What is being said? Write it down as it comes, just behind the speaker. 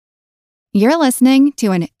You're listening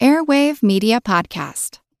to an Airwave Media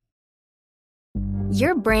Podcast.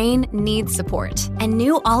 Your brain needs support, and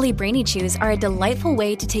new Ollie Brainy Chews are a delightful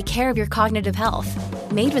way to take care of your cognitive health.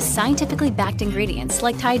 Made with scientifically backed ingredients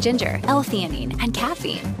like Thai ginger, L-theanine, and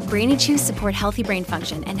caffeine, Brainy Chews support healthy brain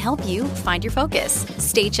function and help you find your focus,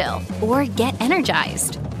 stay chill, or get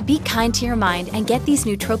energized. Be kind to your mind and get these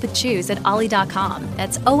nootropic chews at ollie.com.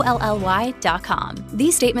 That's OLLY.com.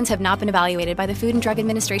 These statements have not been evaluated by the Food and Drug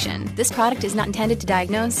Administration. This product is not intended to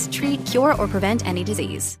diagnose, treat, cure, or prevent any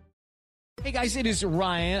disease. Hey guys, it is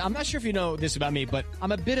Ryan. I'm not sure if you know this about me, but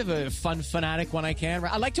I'm a bit of a fun fanatic when I can.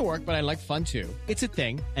 I like to work, but I like fun too. It's a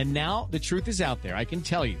thing. And now the truth is out there. I can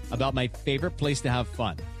tell you about my favorite place to have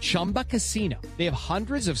fun. Chumba Casino. They have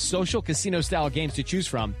hundreds of social casino style games to choose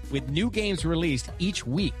from with new games released each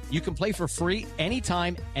week. You can play for free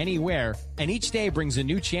anytime, anywhere. And each day brings a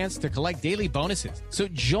new chance to collect daily bonuses. So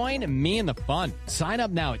join me in the fun. Sign up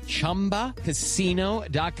now at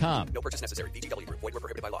ChumbaCasino.com. No purchase necessary. VGW Group. Void where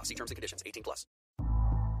prohibited by law. See terms and conditions. 18+. It's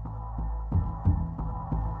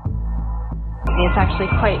actually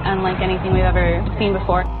quite unlike anything we've ever seen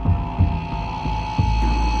before.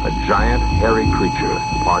 A giant, hairy creature,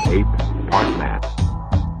 part ape, part man.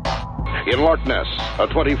 In Loch Ness, a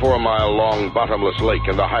 24-mile-long bottomless lake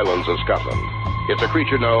in the Highlands of Scotland. It's a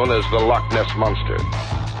creature known as the Loch Ness Monster.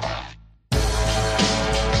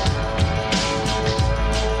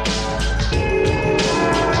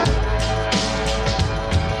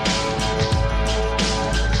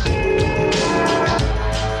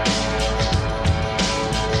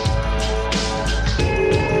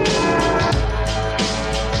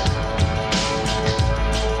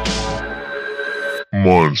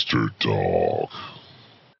 Monster Talk.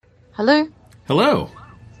 Hello? Hello.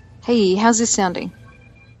 Hey, how's this sounding?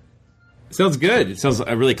 Sounds good. It sounds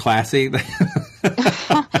really classy.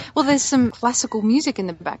 Well, there's some classical music in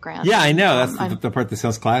the background. Yeah, I know. That's the part that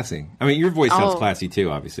sounds classy. I mean, your voice sounds classy too,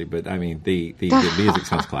 obviously, but I mean, the music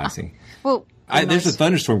sounds classy. Well, there's a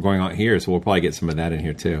thunderstorm going on here, so we'll probably get some of that in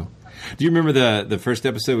here too. Do you remember the first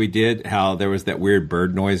episode we did, how there was that weird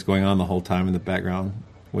bird noise going on the whole time in the background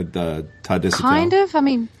with Todd Disotell? Kind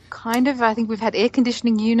of. I think we've had air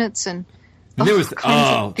conditioning units and there was do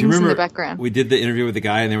you remember in the background? We did the interview with the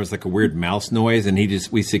guy, and there was like a weird mouse noise, and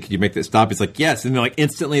we said, "Could you make that stop?" He's like, "Yes," and then like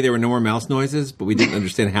instantly there were no more mouse noises, but we didn't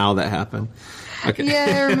understand how that happened. Okay.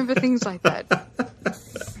 Yeah, I remember things like that.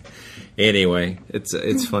 Anyway,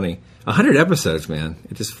 it's funny. 100 episodes, man!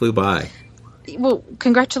 It just flew by. Well,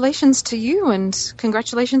 congratulations to you, and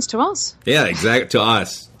congratulations to us. Yeah, exactly. To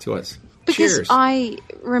us. Because Cheers. I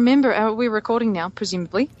remember we're recording now,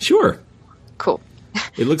 presumably. Sure. Cool.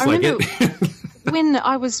 It looks like it. When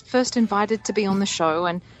I was first invited to be on the show,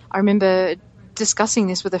 and I remember discussing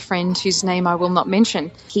this with a friend whose name I will not mention,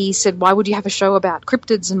 he said, "Why would you have a show about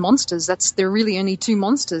cryptids and monsters? There are really only two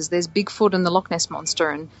monsters. There's Bigfoot and the Loch Ness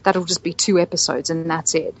Monster, and that'll just be 2 episodes, and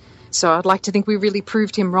that's it." So I'd like to think we really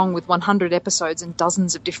proved him wrong with 100 episodes and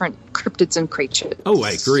dozens of different cryptids and creatures. Oh,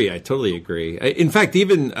 I agree. I totally agree. In fact,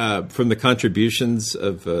 even from the contributions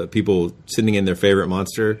of people sending in their favorite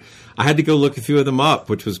monster, I had to go look a few of them up,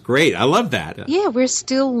 which was great. I love that. Yeah, we're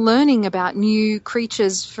still learning about new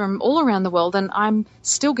creatures from all around the world, and I'm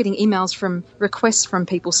still getting emails from requests from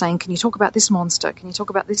people saying, "Can you talk about this monster? Can you talk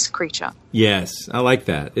about this creature?" Yes, I like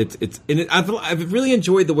that. I've really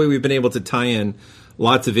enjoyed the way we've been able to tie in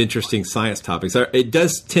lots of interesting science topics. It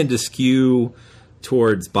does tend to skew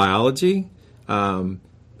towards biology, and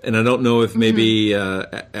I don't know if maybe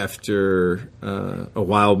after a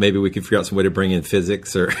while, maybe we could figure out some way to bring in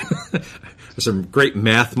physics or some great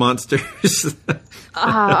math monsters.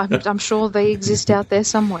 I'm sure they exist out there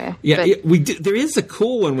somewhere. Yeah, we do. There is a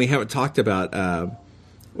cool one we haven't talked about,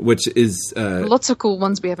 which is lots of cool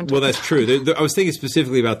ones we haven't talked about. Well, that's true. I was thinking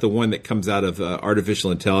specifically about the one that comes out of artificial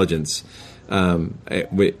intelligence. I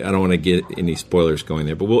don't want to get any spoilers going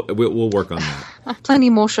there, but we'll work on that. Plenty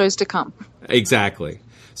more shows to come. Exactly.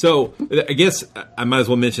 So I guess I might as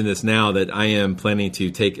well mention this now that I am planning to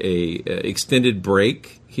take a extended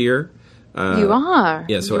break here. You are.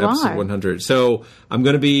 Yeah, so episode 100. So I'm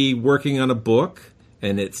going to be working on a book,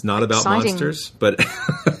 and it's not about monsters, but...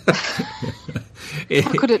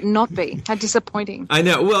 How could it not be? How disappointing. I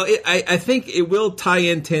know. Well, I think it will tie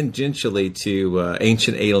in tangentially to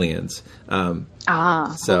Ancient Aliens. So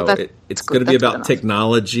it's going to be about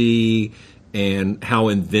technology and how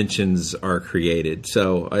inventions are created.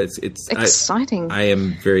 So it's exciting. I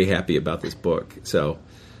am very happy about this book. So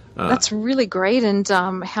that's really great. And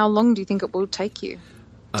how long do you think it will take you?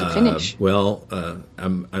 to finish?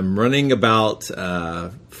 I'm running about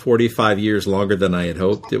 45 years longer than I had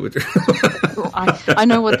hoped it would. I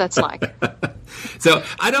know what that's like. So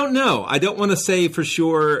I don't know. I don't want to say for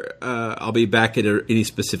sure I'll be back at any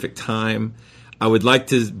specific time. I would like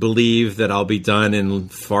to believe that I'll be done in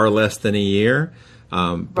far less than a year.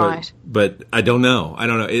 Right. But I don't know. I've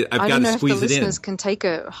got to squeeze it in. I don't know if the listeners can take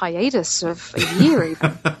a hiatus of a year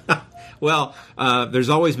even. Well, there's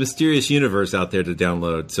always Mysterious Universe out there to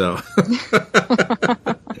download. So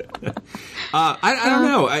I don't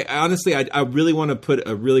know. I honestly, I really want to put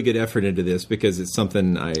a really good effort into this because it's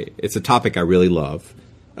it's a topic I really love.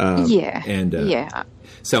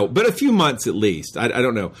 So, but a few months at least. I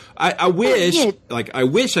don't know. I wish, I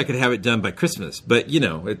wish I could have it done by Christmas. But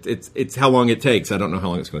it's how long it takes. I don't know how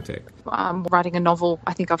long it's going to take. I'm writing a novel.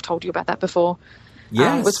 I think I've told you about that before.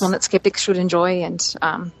 Yes, it's one that skeptics should enjoy, and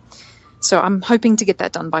so I'm hoping to get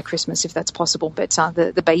that done by Christmas if that's possible. But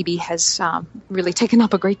the baby has really taken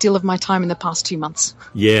up a great deal of my time in the past 2 months.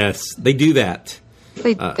 Yes, they do that.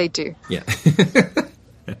 They do. Yeah.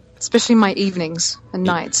 Especially my evenings and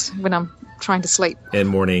nights when I'm trying to sleep. And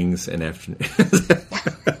mornings and afternoons.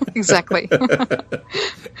 Exactly.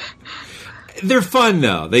 They're fun,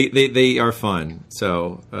 though. They are fun.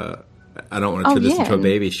 So I don't want to turn this into a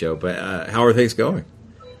baby show, but how are things going?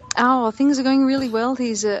 Oh, things are going really well.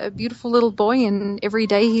 He's a beautiful little boy, and every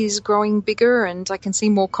day he's growing bigger, and I can see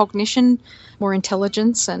more cognition, more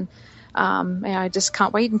intelligence, and I just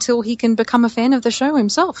can't wait until he can become a fan of the show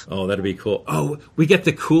himself. Oh, that'd be cool. Oh, we get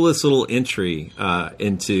the coolest little entry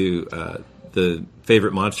into the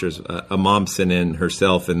favorite monsters. A mom sent in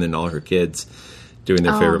herself and then all her kids doing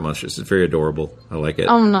their favorite monsters. It's very adorable. I like it.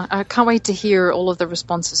 Oh, no, I can't wait to hear all of the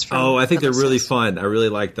responses from I think they're listeners. really fun. I really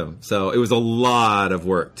like them. So it was a lot of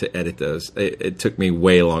work to edit those. It took me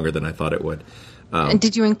way longer than I thought it would. And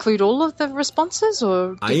did you include all of the responses,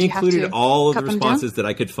 or I included all of the responses that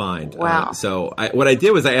I could find. Wow! What I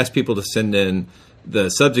did was I asked people to send in the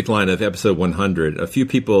subject line of episode 100. A few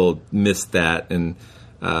people missed that, and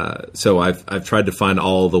so I've tried to find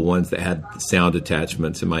all the ones that had sound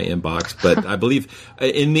attachments in my inbox. But I believe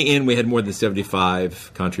in the end we had more than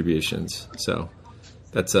 75 contributions. So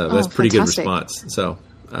that's pretty good response. So.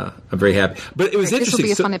 I'm very happy. But it was interesting. This will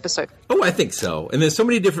be a fun episode. Oh, I think so. And there's so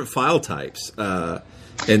many different file types.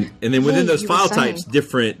 And then within those file types,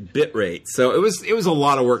 different bit rates. So it was a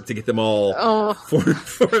lot of work to get them all for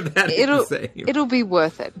that. It'll be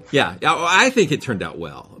worth it. Yeah, I think it turned out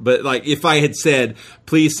well. But if I had said,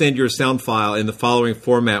 please send your sound file in the following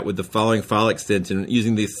format with the following file extension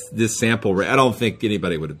using this sample rate, I don't think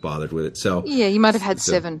anybody would have bothered with it. So yeah, you might have had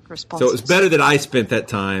 7 responses. So it was better that I spent that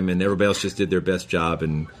time and everybody else just did their best job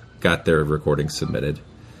and got their recordings submitted.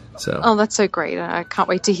 So that's so great. I can't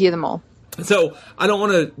wait to hear them all. So I don't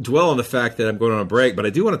want to dwell on the fact that I'm going on a break, but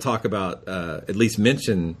I do want to talk about, at least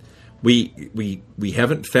mention, we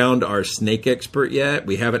haven't found our snake expert yet.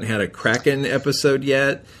 We haven't had a Kraken episode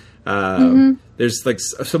yet. There's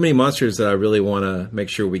so many monsters that I really want to make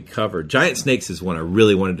sure we cover. Giant snakes is one I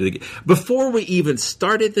really wanted to get. Before we even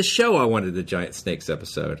started the show, I wanted a giant snakes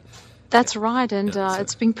episode. That's right, and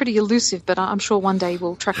it's been pretty elusive, but I'm sure one day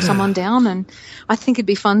we'll track someone down, and I think it'd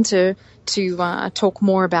be fun to talk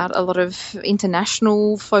more about a lot of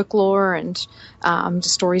international folklore and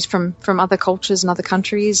just stories from other cultures and other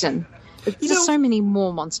countries, and there's so many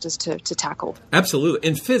more monsters to tackle. Absolutely.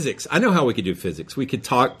 In physics, I know how we could do physics. We could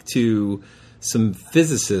talk to some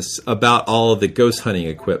physicists about all of the ghost hunting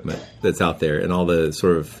equipment that's out there and all the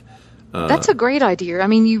sort of... That's a great idea. I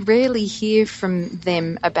mean, you rarely hear from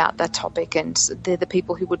them about that topic, and they're the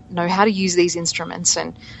people who would know how to use these instruments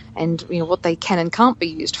and what they can and can't be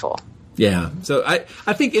used for. Yeah. So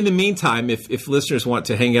I think in the meantime, if listeners want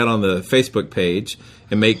to hang out on the Facebook page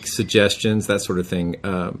and make suggestions, that sort of thing.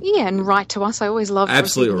 And write to us. I always love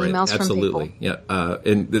receiving emails from people. Yeah.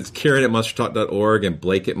 And it's Karen at monstertalk.org and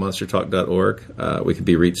Blake at monstertalk.org. We could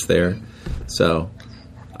be reached there. So...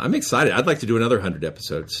 I'm excited. I'd like to do another 100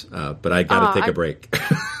 episodes, but I got to take a break.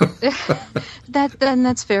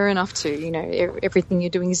 That's fair enough too. Everything you're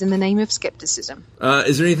doing is in the name of skepticism.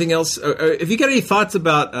 Is there anything else? Have you got any thoughts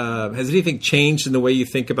about? Has anything changed in the way you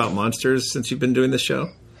think about monsters since you've been doing this show?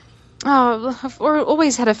 I've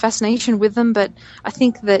always had a fascination with them, but I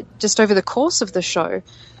think that just over the course of the show,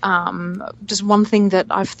 just one thing that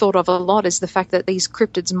I've thought of a lot is the fact that these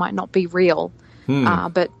cryptids might not be real,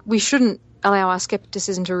 but we shouldn't allow our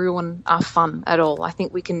skepticism to ruin our fun at all. I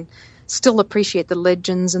think we can still appreciate the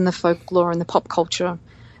legends and the folklore and the pop culture,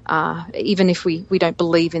 even if we don't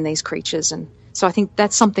believe in these creatures. And so I think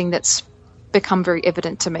that's something that's become very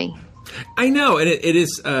evident to me. I know, and it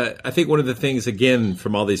is. I think one of the things, again,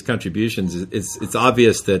 from all these contributions, it's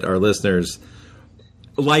obvious that our listeners,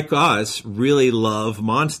 like us, really love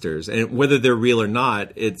monsters, and whether they're real or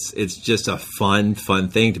not, it's just a fun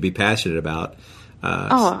thing to be passionate about.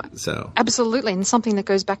 So absolutely, and something that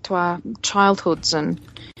goes back to our childhoods, and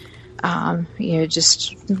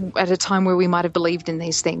just at a time where we might have believed in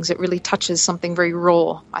these things. It really touches something very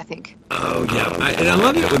raw, I think. Oh yeah, and I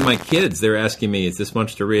love it with my kids. They're asking me, "Is this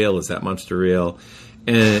monster real? Is that monster real?"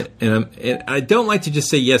 And I don't like to just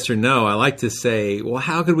say yes or no. I like to say, well,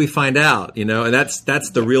 how could we find out? And that's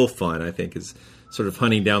the real fun, I think, is sort of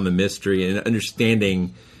hunting down the mystery and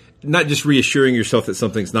understanding, not just reassuring yourself that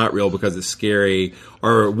something's not real because it's scary,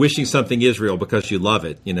 or wishing something is real because you love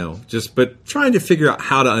it, but trying to figure out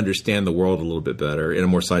how to understand the world a little bit better in a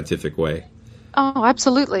more scientific way. Oh,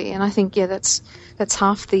 absolutely. And I think, that's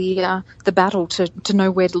half the battle, to know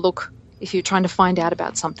where to look if you're trying to find out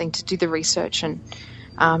about something, to do the research and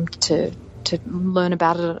to learn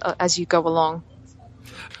about it as you go along.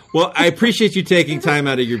 Well, I appreciate you taking time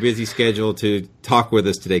out of your busy schedule to talk with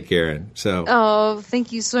us today, Karen.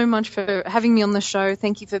 Thank you so much for having me on the show.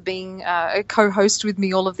 Thank you for being a co-host with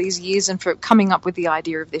me all of these years, and for coming up with the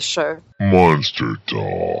idea of this show. Monster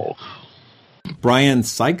Talk. Brian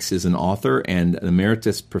Sykes is an author and an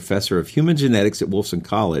emeritus professor of human genetics at Wolfson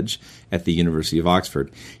College at the University of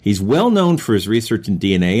Oxford. He's well known for his research in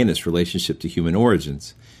DNA and its relationship to human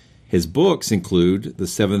origins. His books include The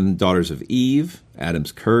Seven Daughters of Eve,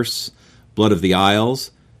 Adam's Curse, Blood of the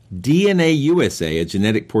Isles, DNA USA, A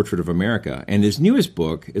Genetic Portrait of America, and his newest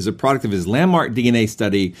book is a product of his landmark DNA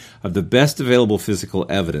study of the best available physical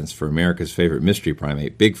evidence for America's favorite mystery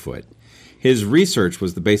primate, Bigfoot. His research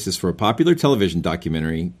was the basis for a popular television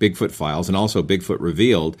documentary, Bigfoot Files, and also Bigfoot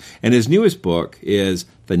Revealed, and his newest book is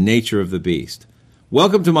The Nature of the Beast.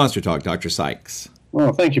 Welcome to Monster Talk, Dr. Sykes.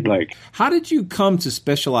 Well, thank you, Blake. How did you come to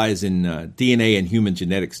specialize in DNA and human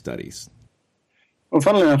genetic studies? Well,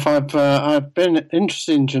 funnily enough, I've been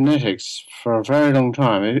interested in genetics for a very long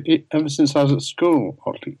time, ever since I was at school,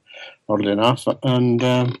 oddly enough,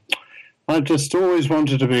 and I just always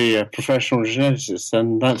wanted to be a professional geneticist,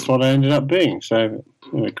 and that's what I ended up being. So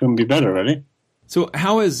it couldn't be better, really. So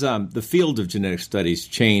how has the field of genetic studies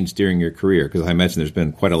changed during your career? Because I imagine there's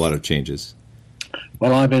been quite a lot of changes.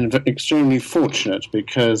 Well, I've been extremely fortunate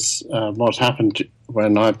because what's happened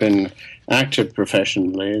when I've been active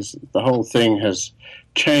professionally is the whole thing has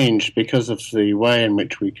changed because of the way in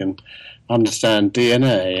which we can understand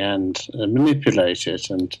DNA and manipulate it,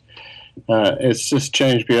 and it's just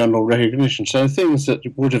changed beyond all recognition. So things that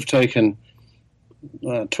would have taken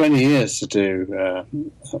 20 years to do a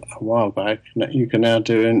while back, you can now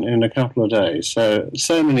do in a couple of days.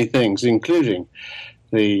 So many things, including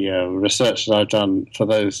the research that I've done for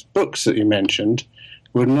those books that you mentioned,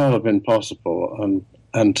 would not have been possible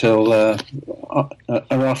until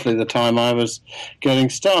roughly the time I was getting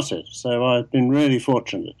started. So I've been really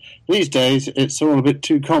fortunate. These days, it's all a bit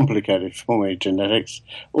too complicated for me, genetics.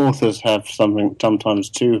 Authors have sometimes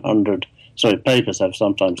 200, papers have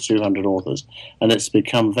sometimes 200 authors, and it's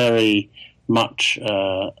become very much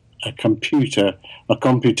a computational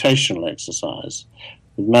exercise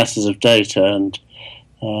with masses of data, and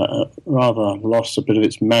rather lost a bit of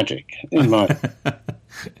its magic in my...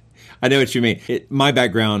 I know what you mean. My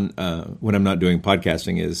background, when I'm not doing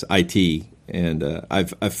podcasting, is IT, and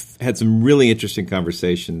I've had some really interesting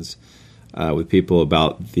conversations with people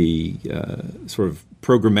about the sort of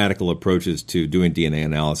programmatical approaches to doing DNA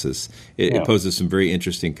analysis. It poses some very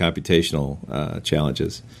interesting computational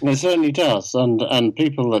challenges. It certainly does, and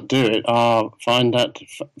people that do it find that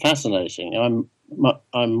fascinating. I'm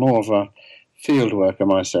more of a field worker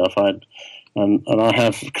myself, and I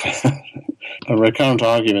have recurrent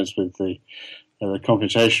arguments with the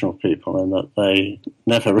computational people, in that they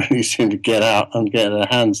never really seem to get out and get their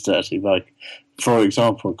hands dirty by, for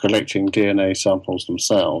example, collecting DNA samples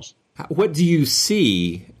themselves. What do you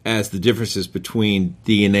see as the differences between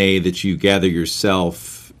DNA that you gather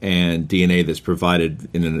yourself and DNA that's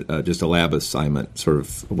provided in just a lab assignment sort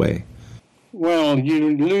of way? Well,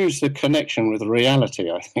 you lose the connection with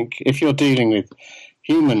reality, I think. If you're dealing with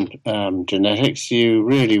human genetics, you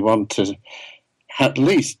really want to at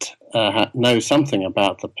least know something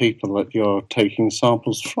about the people that you're taking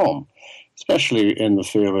samples from, especially in the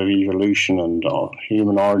field of evolution and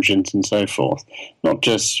human origins and so forth, not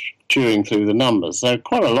just chewing through the numbers. So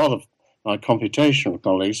quite a lot of my computational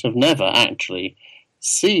colleagues have never actually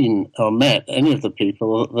seen or met any of the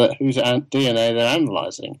people whose DNA they're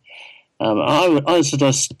analysing. I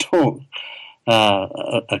suggest talk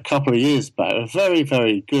a couple of years back, a very,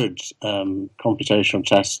 very good computational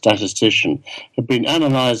statistician had been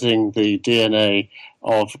analysing the DNA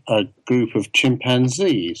of a group of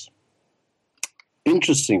chimpanzees.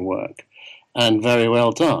 Interesting work and very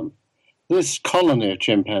well done. This colony of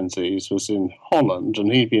chimpanzees was in Holland,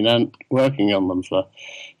 and he'd been working on them for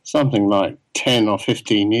something like 10 or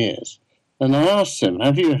 15 years. And I asked him,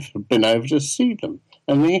 have you ever been over to see them?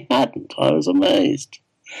 And he hadn't. I was amazed.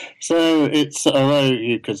 So although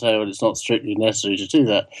you could say, well, it's not strictly necessary to do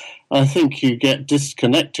that, I think you get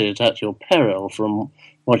disconnected at your peril from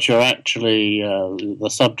what you're actually the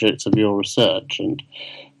subjects of your research. And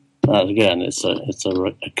again, it's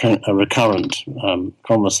a recurrent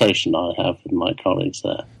conversation I have with my colleagues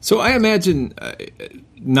there. So I imagine,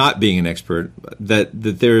 not being an expert, that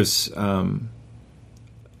there's a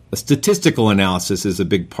statistical analysis is a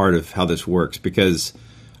big part of how this works, because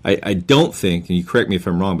I don't think, and you correct me if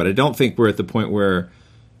I'm wrong, but I don't think we're at the point where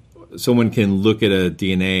someone can look at a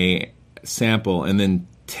DNA sample and then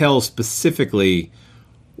tell specifically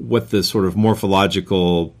what the sort of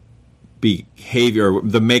morphological behavior, or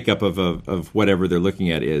the makeup of whatever they're looking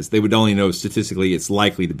at is. They would only know statistically it's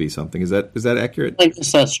likely to be something. Is that accurate? I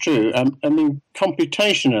guess that's true. I mean,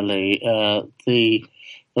 computationally,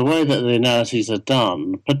 the way that the analyses are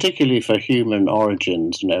done, particularly for human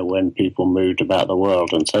origins, when people moved about the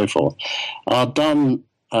world and so forth, are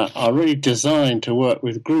really designed to work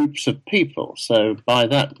with groups of people. So by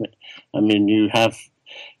that, I mean, you have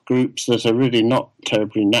groups that are really not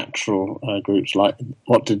terribly natural groups, like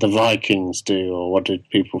what did the Vikings do, or what did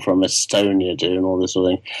people from Estonia do, and all this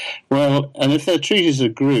sort of thing. Well, and if they're treated as a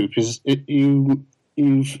group, you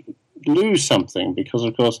lose something, because,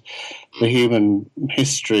 of course, the human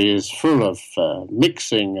history is full of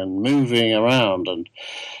mixing and moving around. And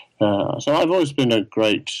so I've always been a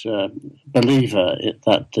great believer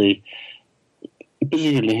that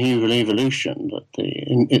particularly in human evolution, that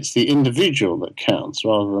it's the individual that counts,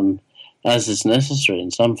 rather than, as is necessary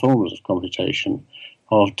in some forms of computation,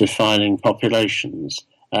 of defining populations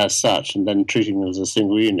as such and then treating them as a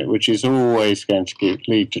single unit, which is always going to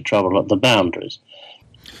lead to trouble at the boundaries.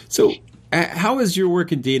 So how has your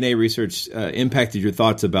work in DNA research impacted your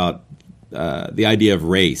thoughts about the idea of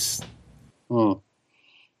race? Well,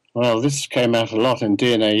 this came out a lot in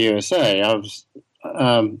DNA USA.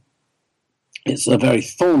 It's a very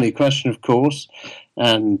thorny question, of course,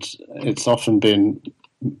 and it's often been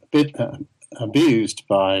abused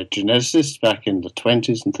by geneticists back in the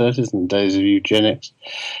 20s and 30s, in the days of eugenics,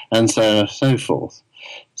 and so on and so forth.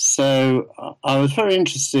 So I was very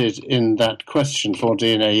interested in that question for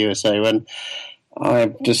DNA USA when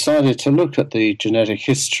I decided to look at the genetic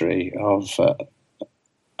history of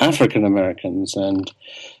African Americans and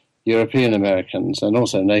European Americans and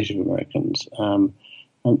also Native Americans. And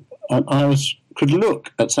I could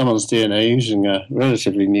look at someone's DNA using a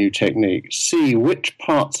relatively new technique, see which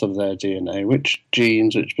parts of their DNA, which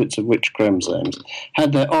genes, which bits of which chromosomes,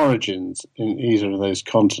 had their origins in either of those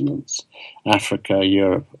continents, Africa,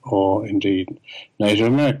 Europe, or indeed Native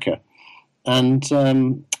America. And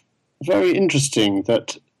very interesting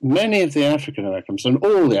that many of the African Americans, and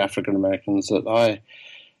all the African Americans that I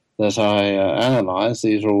analysed,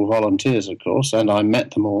 these are all volunteers, of course, and I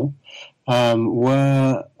met them all,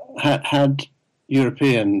 had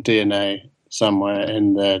European DNA somewhere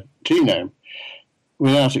in their genome,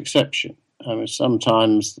 without exception. I mean,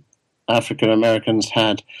 sometimes African Americans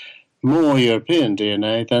had more European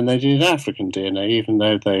DNA than they did African DNA, even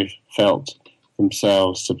though they felt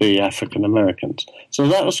themselves to be African Americans. So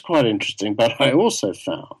that was quite interesting. But I also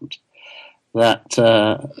found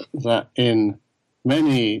that in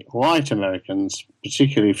many white Americans,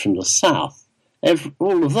 particularly from the South,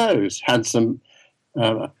 all of those had some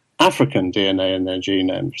African DNA in their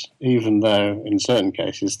genomes, even though in certain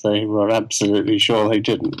cases they were absolutely sure they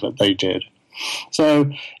didn't, but they did.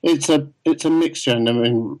 So it's a mixture, and I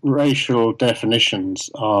mean, racial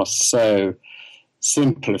definitions are so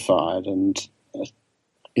simplified, and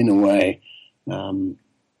in a way,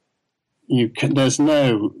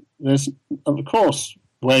 there's of course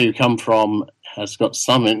where you come from has got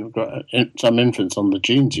some influence on the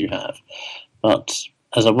genes you have, but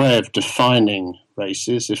as a way of defining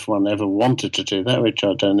races, if one ever wanted to do that, which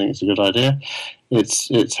I don't think is a good idea,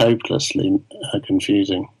 it's hopelessly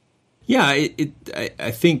confusing. Yeah,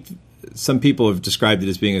 I think some people have described it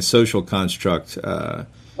as being a social construct. Oh,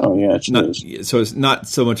 yeah, it is. So it's not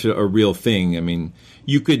so much a real thing. I mean,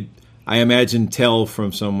 you could, I imagine, tell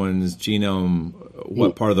from someone's genome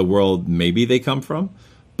what part of the world maybe they come from.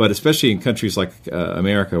 But especially in countries like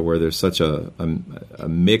America, where there's such a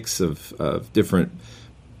mix of different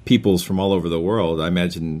peoples from all over the world, I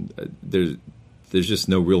imagine there's just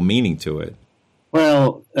no real meaning to it.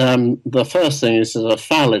 Well, the first thing is a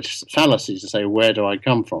fallacy to say, where do I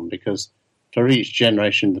come from? Because for each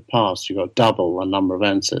generation in the past, you've got double the number of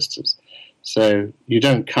ancestors. So you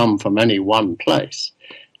don't come from any one place.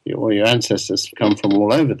 Your ancestors come from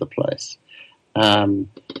all over the place.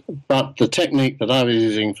 But the technique that I was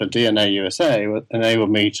using for DNA USA enabled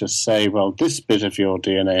me to say, well, this bit of your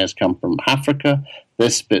DNA has come from Africa,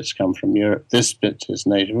 this bit's come from Europe, this bit is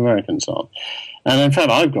Native American, so on. And in fact,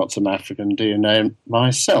 I've got some African DNA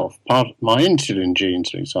myself, part of my insulin genes,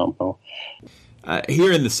 for example.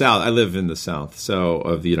 Here in the South, I live in the South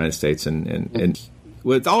of the United States, and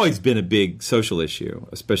well, it's always been a big social issue,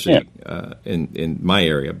 especially in my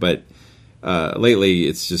area. But lately,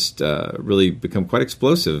 it's just really become quite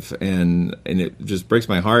explosive, and it just breaks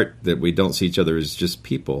my heart that we don't see each other as just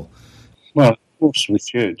people. Well, of course we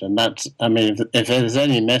should, and that's, I mean, if there's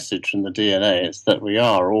any message from the DNA, it's that we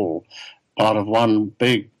are all part of one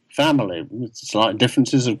big family. With slight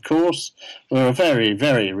differences, of course. We're a very,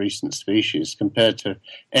 very recent species compared to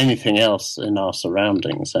anything else in our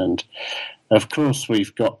surroundings, and of course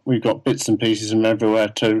we've got bits and pieces from everywhere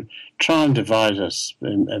to try and divide us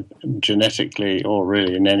genetically or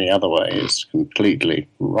really in any other way is completely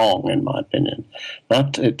wrong, in my opinion.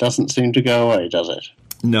 But it doesn't seem to go away, does it?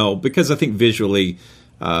 No, because I think visually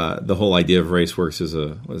the whole idea of race works as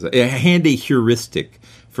a handy heuristic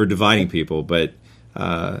for dividing people, but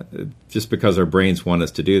just because our brains want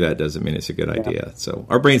us to do that doesn't mean it's a good idea. So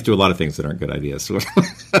our brains do a lot of things that aren't good ideas.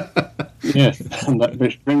 Yes, and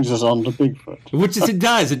which brings us on to Bigfoot.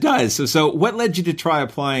 It does. So what led you to try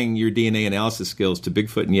applying your DNA analysis skills to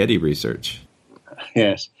Bigfoot and Yeti research?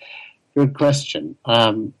 Yes, good question.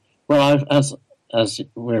 Well, as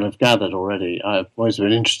we'll have gathered already, I've always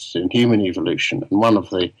been interested in human evolution, and one of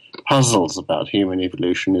the puzzles about human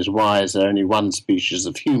evolution is why is there only one species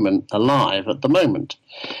of human alive at the moment?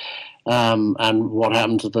 And what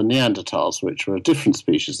happened to the Neanderthals, which were a different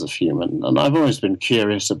species of human? And I've always been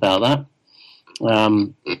curious about that.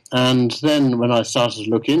 And then when I started to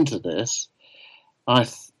look into this, I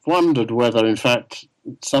wondered whether, in fact,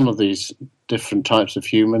 some of these different types of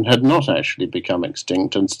human had not actually become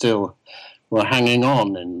extinct and still were hanging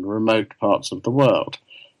on in remote parts of the world.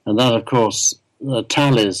 And that, of course,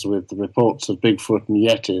 tallies with the reports of Bigfoot and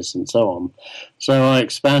Yetis and so on. So I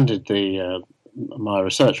expanded my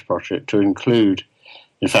research project to include,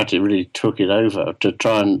 in fact, it really took it over, to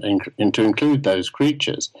try and to include those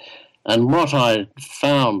creatures. And what I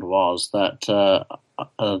found was that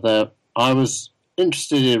I was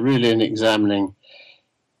interested really in examining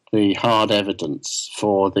the hard evidence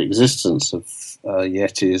for the existence of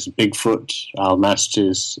Yetis, Bigfoot,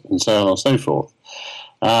 Almasties, and so on and so forth.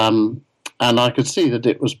 And I could see that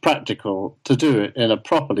it was practical to do it in a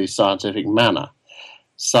properly scientific manner,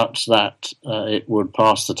 such that it would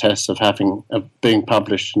pass the test of being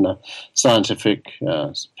published in a scientific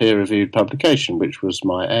peer-reviewed publication, which was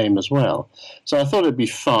my aim as well. So I thought it'd be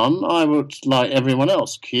fun. I would, like everyone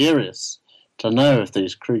else, curious to know if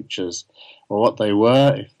these creatures, or what they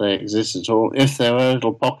were, if they existed at all, if there were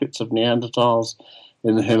little pockets of Neanderthals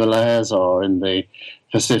in the Himalayas or in the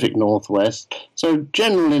Pacific Northwest. So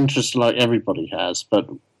general interest like everybody has, but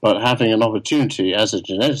having an opportunity as a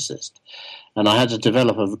geneticist. And I had to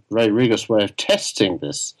develop a very rigorous way of testing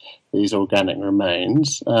these organic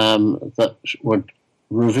remains that would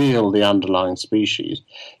reveal the underlying species.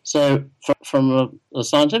 So from a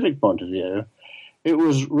scientific point of view, it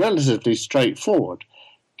was relatively straightforward.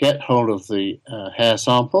 Get hold of the hair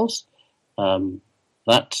samples.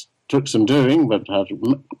 That took some doing, but had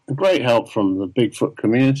great help from the Bigfoot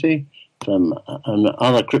community and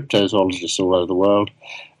other cryptozoologists all over the world.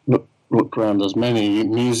 Looked around as many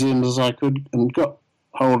museums as I could and got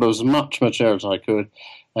hold of as much material as I could,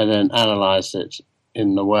 and then analysed it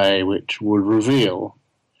in the way which would reveal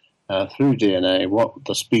through DNA what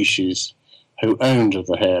the species who owned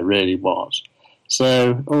the hair really was.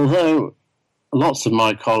 So although lots of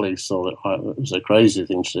my colleagues thought it was a crazy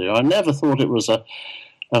thing to do, I never thought it was a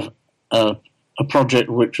project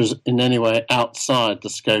which was in any way outside the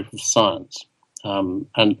scope of science.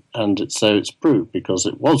 So it's proved because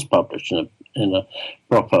it was published in a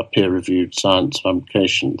proper peer-reviewed science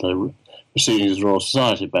publication, the Proceedings of the Royal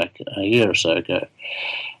Society, back a year or so ago.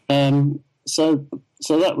 So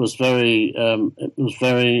that was very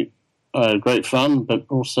great fun, but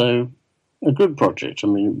also a good project. I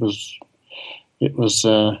mean, it was.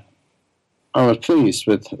 I was pleased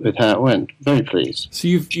with how it went. Very pleased. So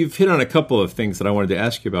you've hit on a couple of things that I wanted to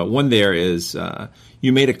ask you about. One there is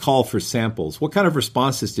you made a call for samples. What kind of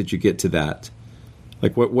responses did you get to that?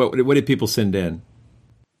 Like what did people send in?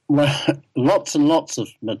 Well, lots and lots of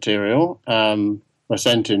material were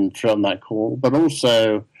sent in from that call, but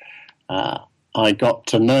also I got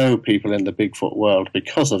to know people in the Bigfoot world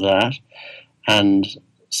because of that, and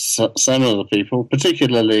some of the people,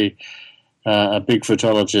 particularly a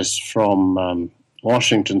Bigfootologist from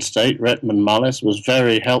Washington State, Redmond Mullis, was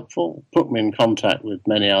very helpful, put me in contact with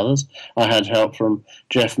many others. I had help from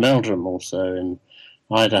Jeff Meldrum also in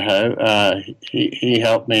Idaho. He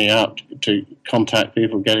helped me out to contact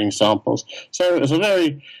people getting samples. So it was a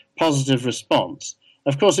very positive response.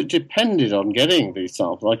 Of course, it depended on getting these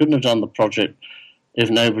samples. I couldn't have done the project if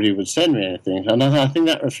nobody would send me anything. And I think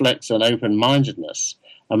that reflects an open-mindedness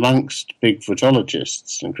amongst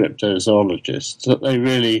Bigfootologists and cryptozoologists, that they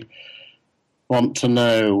really want to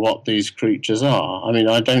know what these creatures are. I mean,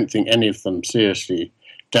 I don't think any of them seriously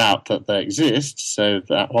doubt that they exist, so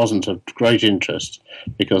that wasn't of great interest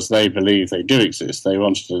because they believe they do exist. They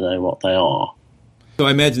wanted to know what they are. So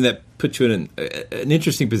I imagine that puts you in an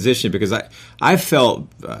interesting position, because I felt,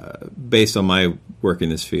 based on my work in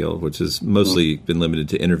this field, which has mostly been limited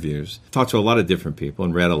to interviews, talked to a lot of different people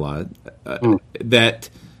and read a lot, that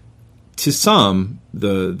to some,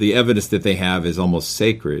 the evidence that they have is almost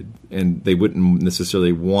sacred, and they wouldn't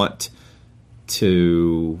necessarily want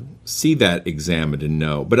to see that examined and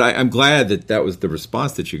know. But I'm glad that was the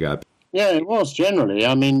response that you got. Yeah, it was generally.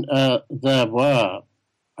 I mean, there were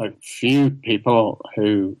a few people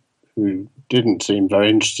who didn't seem very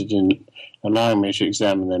interested in allowing me to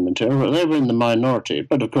examine their material. They were in the minority,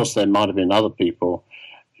 but of course there might have been other people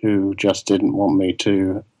who just didn't want me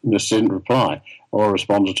to, just didn't reply or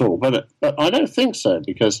respond at all. But I don't think so,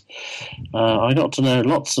 because I got to know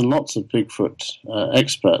lots and lots of Bigfoot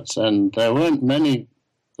experts, and there were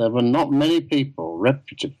not many people,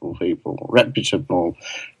 reputable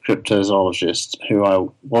cryptozoologists who I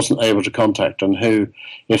wasn't able to contact and who,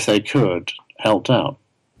 if they could, helped out.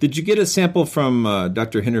 Did you get a sample from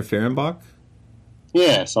Dr. Henner Fehrenbach?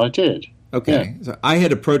 Yes, I did. Okay. Yeah. So I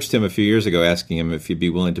had approached him a few years ago asking him if he'd be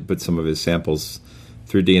willing to put some of his samples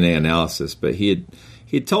through DNA analysis, but he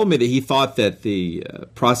had told me that he thought that the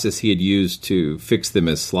process he had used to fix them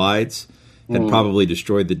as slides had probably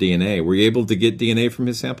destroyed the DNA. Were you able to get DNA from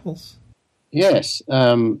his samples? Yes.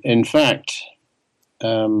 In fact,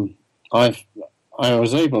 I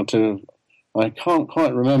was able to. I can't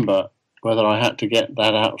quite remember whether I had to get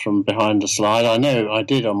that out from behind the slide. I know I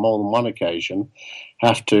did on more than one occasion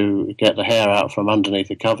have to get the hair out from underneath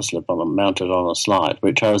the cover slip mounted on a slide,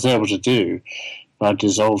 which I was able to do by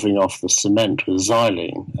dissolving off the cement with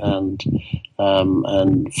xylene,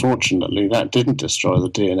 and fortunately that didn't destroy the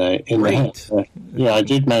DNA in the hair. Yeah, I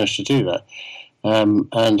did manage to do that.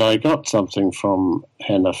 And I got something from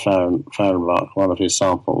Henner Fehrenbach, one of his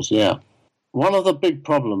samples, yeah. One of the big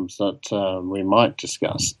problems that we might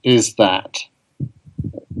discuss is that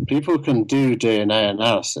people can do DNA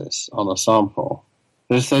analysis on a sample,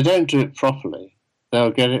 but if they don't do it properly,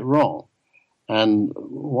 they'll get it wrong. And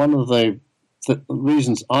one of the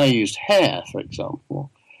reasons I used hair, for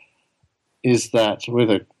example, is that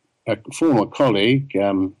with a former colleague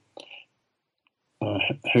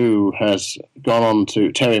who has gone on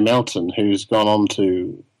to, Terry Melton, who's gone on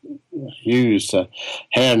to use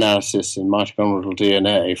hair analysis in mitochondrial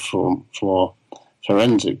DNA for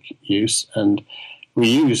forensic use, and we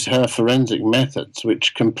use her forensic methods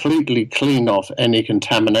which completely clean off any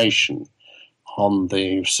contamination on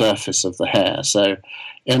the surface of the hair. So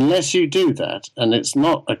unless you do that, and it's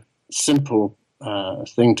not a simple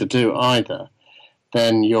thing to do either,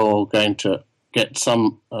 then you're going to get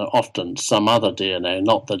often some other DNA,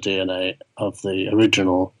 not the DNA of the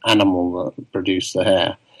original animal that produced the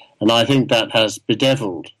hair. And I think that has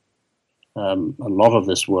bedeviled a lot of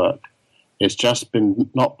this work. It's just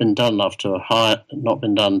not been done to a high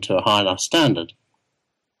enough standard,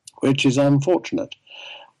 which is unfortunate.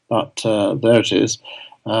 But there it is.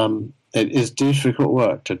 It is difficult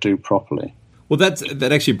work to do properly. Well,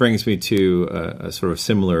 that actually brings me to a sort of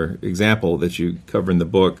similar example that you cover in the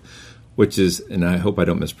book, which is, and I hope I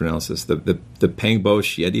don't mispronounce this, the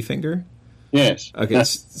Pangboche Yeti finger? Yes. Okay,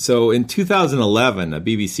 so in 2011, a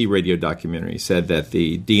BBC radio documentary said that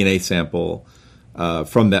the DNA sample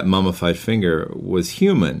from that mummified finger was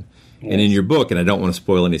human. Yes. And in your book, and I don't want to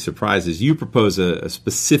spoil any surprises, you propose a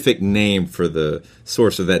specific name for the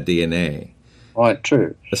source of that DNA. Right,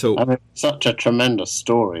 true. So, I mean, such a tremendous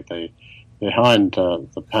story behind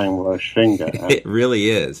the Pangboche finger. It really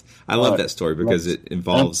is. I love that story because it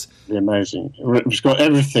involves... amazing. It's got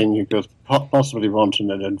everything you could possibly want in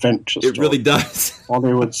an adventure story. It really does.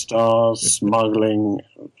 Hollywood stars, smuggling,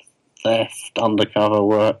 theft, undercover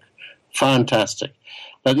work. Fantastic.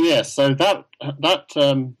 But yes, so that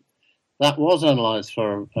that was analysed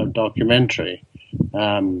for a documentary,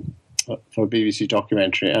 for a BBC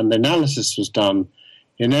documentary, and the analysis was done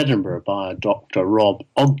in Edinburgh by Dr. Rob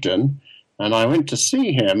Ogden, and I went to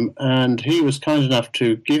see him, and he was kind enough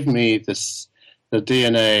to give me the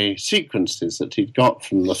DNA sequences that he'd got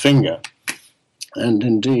from the finger. And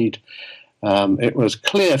indeed, it was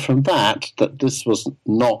clear from that this was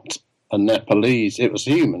not a Nepalese. It was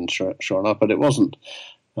human, sure enough, but it wasn't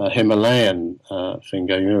a Himalayan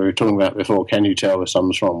finger. We were talking about before, can you tell where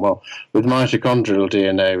someone's from? Well, with mitochondrial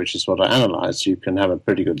DNA, which is what I analysed, you can have a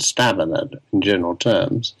pretty good stab at that in general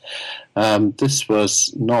terms. This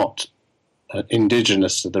was not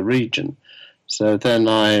indigenous to the region. So then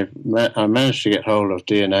I managed to get hold of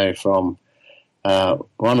DNA from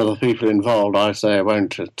one of the people involved. I say I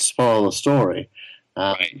won't spoil the story.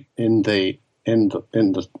 In the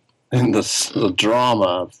drama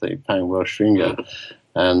of the Pangboche finger,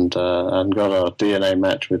 and got a DNA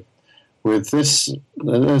match with this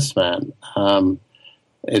man.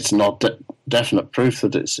 It's not definite proof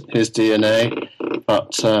that it's his DNA,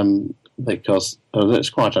 but because it's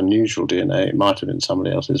quite unusual DNA, it might have been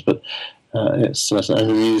somebody else's, but it's an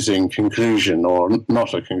amusing conclusion, or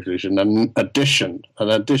not a conclusion, an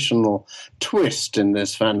additional twist in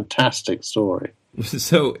this fantastic story.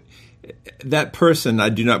 So that person, I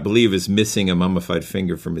do not believe, is missing a mummified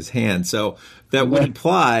finger from his hand. So that would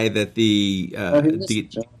imply that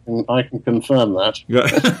I can confirm that.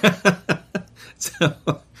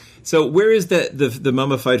 So where is the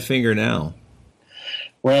mummified finger now?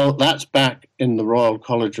 Well, that's back in the Royal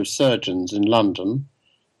College of Surgeons in London.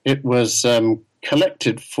 It was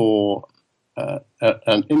collected for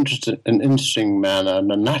an interesting man,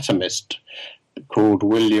 an anatomist called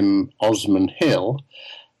William Osman Hill,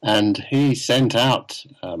 and he sent out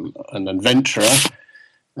an adventurer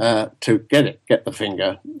to get the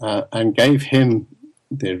finger, and gave him,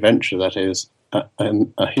 the adventurer that is,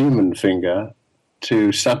 a human finger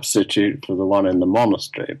to substitute for the one in the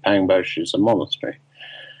monastery. Pangboche is a monastery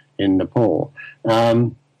in Nepal.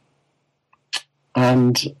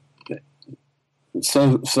 And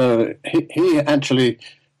so he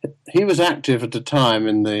was active at the time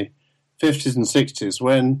in the 50s and 60s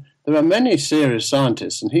when there were many serious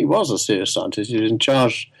scientists, and he was a serious scientist. He was in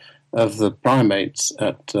charge of the primates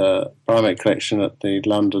primate collection at the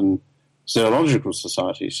London Zoological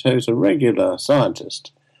Society. So he was a regular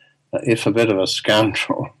scientist, if a bit of a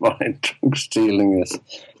scoundrel by stealing this,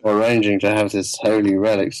 or arranging to have this holy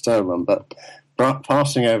relic stolen. But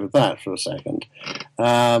passing over that for a second,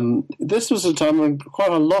 this was a time when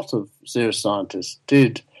quite a lot of serious scientists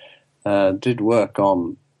did work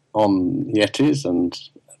on Yetis and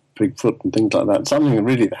Bigfoot and things like that. Something that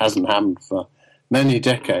really hasn't happened for many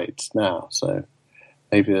decades now. So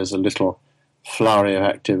maybe there's a little flurry of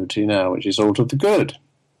activity now, which is all to the good.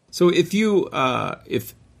 So if you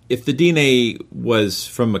if the DNA was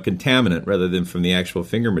from a contaminant rather than from the actual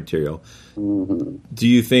finger material, do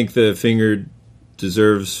you think the finger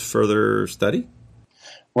deserves further study?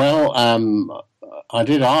 Well, I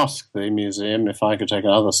did ask the museum if I could take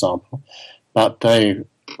another sample, but they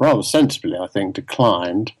rather sensibly, I think,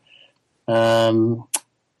 declined.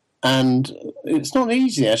 And it's not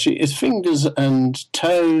easy, actually. It's fingers and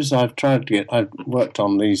toes. I've worked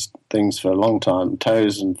on these things for a long time.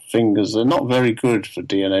 Toes and fingers are not very good for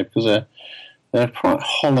DNA because they're quite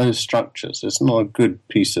hollow structures. It's not a good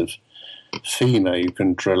piece of femur you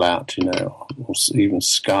can drill out, or even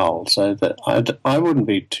skull. So that I wouldn't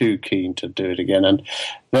be too keen to do it again. And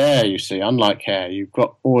there, you see, unlike hair, you've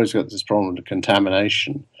always got this problem of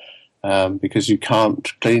contamination because you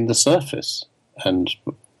can't clean the surface. And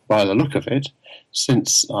by the look of it,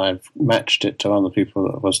 since I've matched it to other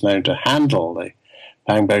people that was known to handle the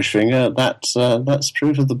Pangboche finger, that's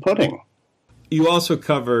proof of the pudding. You also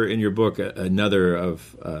cover in your book another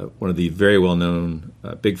of one of the very well-known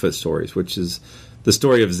Bigfoot stories, which is the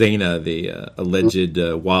story of Zena, the alleged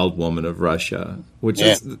wild woman of Russia, which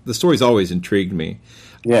is, the story's always intrigued me.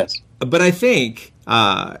 Yes. But I think,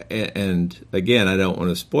 and again, I don't want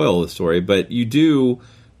to spoil the story, but you do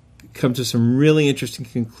come to some really interesting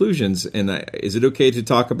conclusions. And is it okay to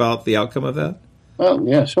talk about the outcome of that? Oh,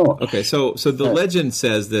 yeah, sure. Okay, so the legend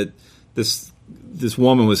says that this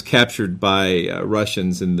woman was captured by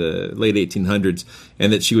Russians in the late 1800s,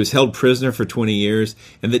 and that she was held prisoner for 20 years,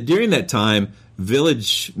 and that during that time,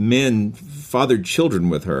 village men fathered children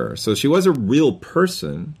with her. So she was a real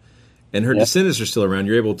person, and her descendants are still around.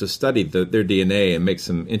 You're able to study their DNA and make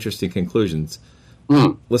some interesting conclusions.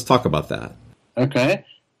 Let's talk about that. Okay.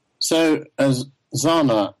 So as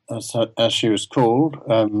Zana, as she was called,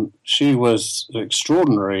 she was an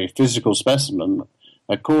extraordinary physical specimen,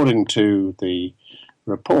 according to the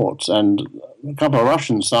reports, and a couple of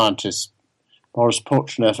Russian scientists, Boris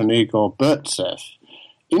Porchnev and Igor Burtsev,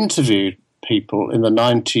 interviewed people in the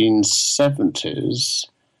 1970s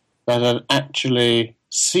that had actually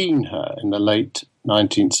seen her in the late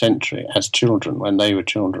 19th century as children, when they were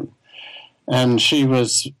children. And she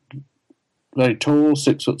was very tall,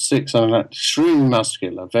 6'6", and extremely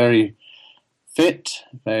muscular, very fit,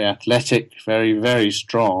 very athletic, very, very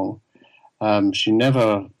strong. She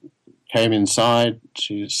never came inside.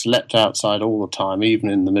 She slept outside all the time, even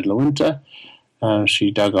in the middle of winter.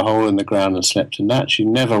 She dug a hole in the ground and slept in that. She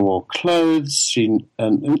never wore clothes. And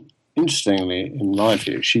interestingly, in my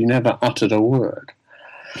view, she never uttered a word.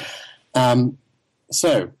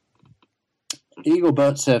 So Igor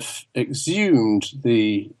Burtsev exhumed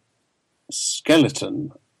the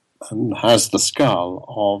skeleton and has the skull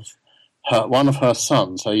of one of her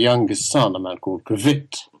sons, her youngest son, a man called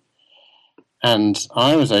Kvit. And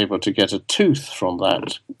I was able to get a tooth from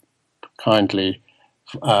that, kindly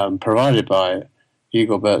provided by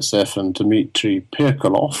Igor Burtsev and Dmitry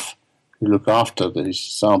Pirkolov, who look after these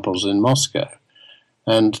samples in Moscow.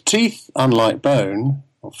 And teeth, unlike bone,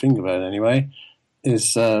 or finger bone anyway,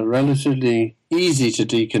 is relatively easy to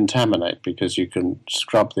decontaminate because you can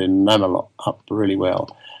scrub the enamel up really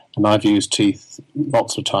well. And I've used teeth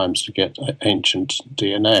lots of times to get ancient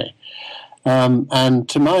DNA. And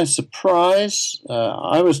to my surprise,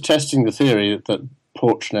 I was testing the theory that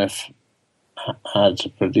Porchnev had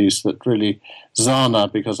produced, that really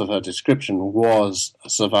Zana, because of her description, was a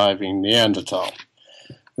surviving Neanderthal,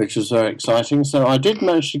 which was very exciting. So I did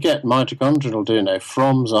manage to get mitochondrial DNA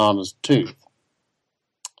from Zana's tooth.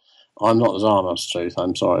 I'm not Zana's tooth,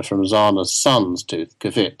 I'm sorry, from Zana's son's tooth,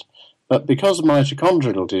 Kvit. But because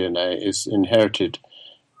mitochondrial DNA is inherited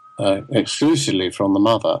exclusively from the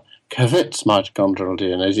mother, Kvit's mitochondrial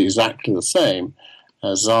DNA is exactly the same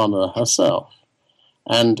as Zana herself.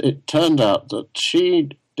 And it turned out that she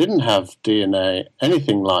didn't have DNA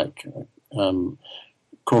anything like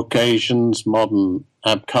Caucasians, modern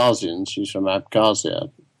Abkhazians. She's from Abkhazia,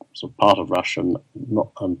 so part of Russia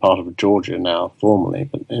and part of Georgia now, formally,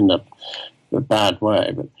 but in a bad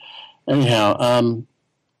way. But anyhow,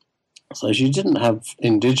 so she didn't have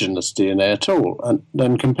indigenous DNA at all. And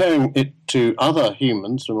then comparing it to other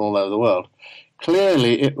humans from all over the world,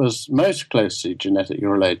 clearly it was most closely genetically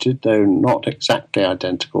related, though not exactly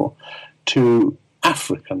identical, to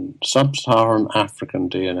African, sub-Saharan African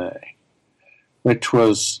DNA, which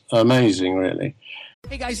was amazing, really.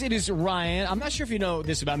 Hey guys, it is Ryan. I'm not sure if you know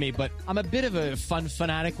this about me, but I'm a bit of a fun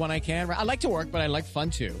fanatic when I can. I like to work, but I like fun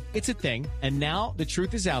too. It's a thing. And now the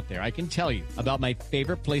truth is out there. I can tell you about my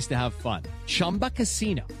favorite place to have fun. Chumba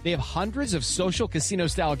Casino. They have hundreds of social casino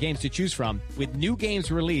style games to choose from with new games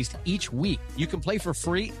released each week. You can play for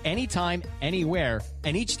free anytime, anywhere.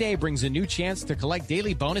 And each day brings a new chance to collect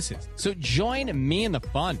daily bonuses. So join me in the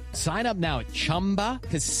fun. Sign up now at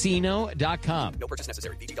ChumbaCasino.com. No purchase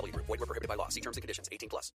necessary. VGW Group. Void where prohibited by law. See terms and conditions.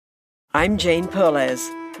 18+. I'm Jane Perlez,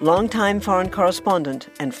 longtime foreign correspondent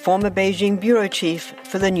and former Beijing bureau chief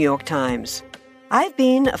for the New York Times. I've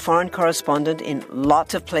been a foreign correspondent in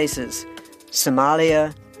lots of places: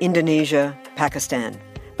 Somalia, Indonesia, Pakistan.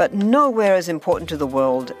 But nowhere as important to the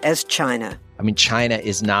world as China. I mean, China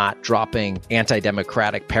is not dropping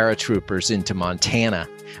anti-democratic paratroopers into Montana.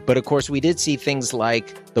 But of course, we did see things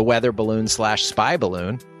like the weather balloon / spy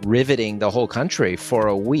balloon riveting the whole country for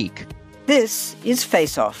a week. This is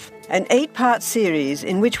Face Off, an 8-part series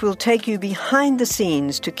in which we'll take you behind the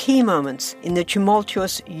scenes to key moments in the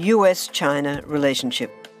tumultuous U.S.-China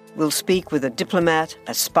relationship. We'll speak with a diplomat,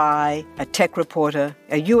 a spy, a tech reporter,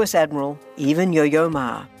 a U.S. admiral, even Yo-Yo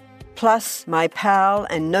Ma. Plus, my pal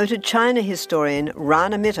and noted China historian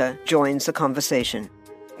Rana Mitter joins the conversation.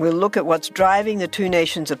 We'll look at what's driving the two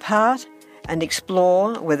nations apart and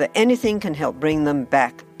explore whether anything can help bring them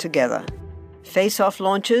back together. Face Off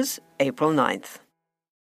launches April 9th.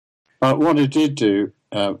 What it did do,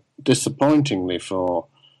 disappointingly for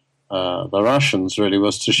the Russians, really,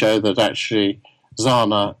 was to show that actually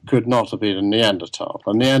Zana could not have been a Neanderthal.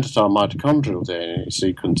 The Neanderthal mitochondrial DNA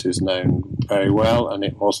sequence is known very well, and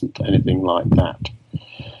it wasn't anything like that.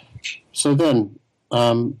 So then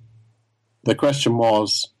the question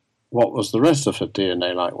was, what was the rest of her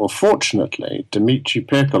DNA like? Well, fortunately, Dmitry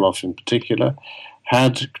Pirkolov in particular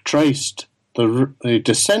had traced the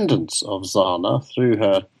descendants of Zana through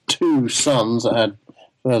her 2 sons that had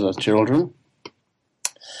further children,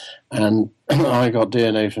 and I got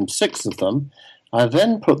DNA from 6 of them. I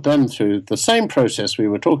then put them through the same process we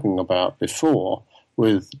were talking about before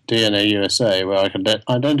with DNA USA, where I could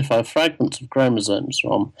identify fragments of chromosomes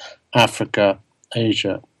from Africa,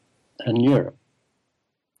 Asia, and Europe.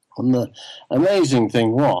 And the amazing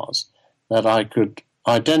thing was that I could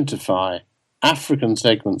identify African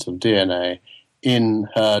segments of DNA in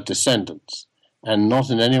her descendants and not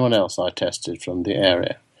in anyone else I tested from the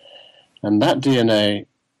area. And that DNA,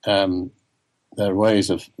 there are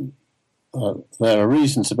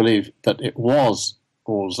reasons to believe that it was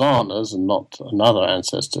all Zana's and not another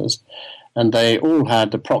ancestors, and they all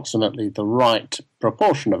had approximately the right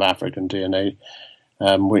proportion of African DNA,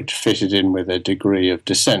 which fitted in with a degree of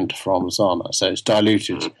descent from Zana. So it's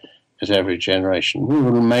diluted at every generation. We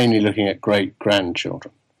were mainly looking at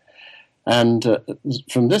great-grandchildren. And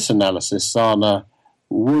from this analysis, Zana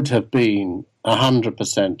would have been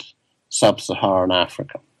 100% sub-Saharan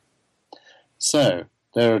Africa. So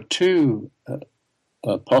there are two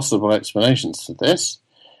possible explanations for this.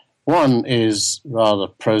 One is rather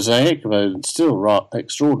prosaic, but still rather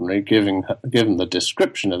extraordinary, given the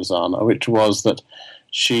description of Zana, which was that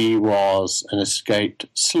she was an escaped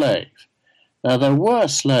slave. Now, there were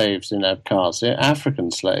slaves in Abkhazia,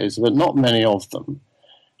 African slaves, but not many of them.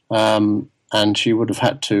 And she would have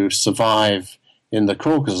had to survive in the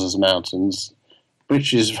Caucasus Mountains,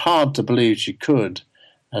 which is hard to believe she could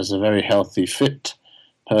as a very healthy, fit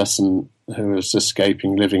person who was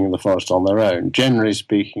escaping living in the forest on their own. Generally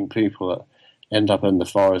speaking, people that end up in the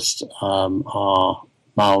forest are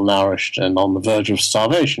malnourished and on the verge of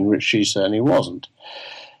starvation, which she certainly wasn't.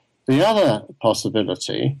 The other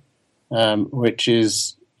possibility, which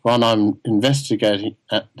is one I'm investigating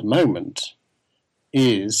at the moment,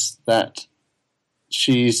 is that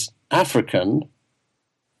she's African,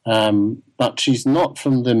 but she's not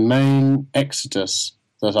from the main exodus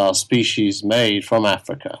that our species made from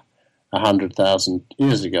Africa 100,000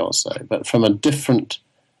 years ago or so, but from a different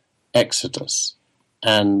exodus,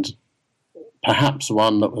 and perhaps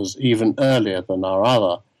one that was even earlier than our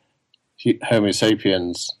other Homo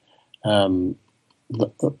sapiens,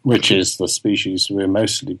 which is the species we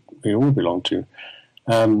all belong to,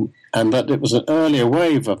 and that it was an earlier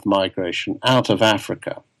wave of migration out of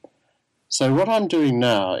Africa. So what I'm doing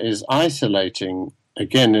now is isolating,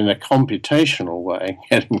 again in a computational way,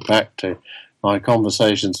 getting back to my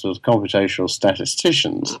conversations with computational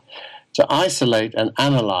statisticians, to isolate and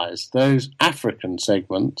analyze those African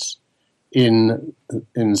segments in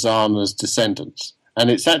Zana's descendants.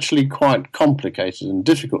 And it's actually quite complicated and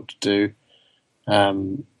difficult to do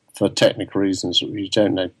for technical reasons that we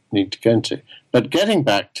don't need to go into. But getting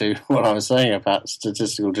back to what I was saying about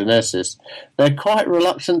statistical geneticists, they're quite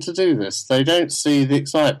reluctant to do this. They don't see the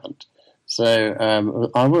excitement. So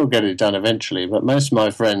I will get it done eventually, but most of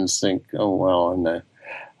my friends think, oh, well, I know.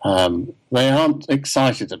 They aren't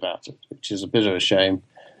excited about it, which is a bit of a shame.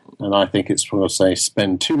 And I think it's because they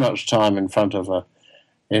spend too much time in front of a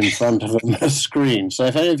screen. So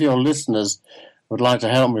if any of your listeners would like to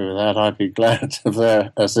help me with that, I'd be glad of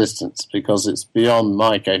their assistance, because it's beyond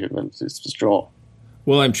my capabilities for sure.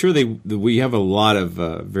 Well, I'm sure we have a lot of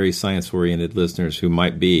very science-oriented listeners who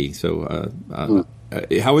might be. So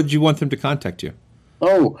how would you want them to contact you?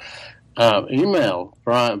 Email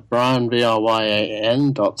Brian,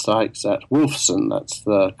 bryan.sykes@Wolfson, that's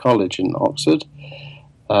the college in Oxford,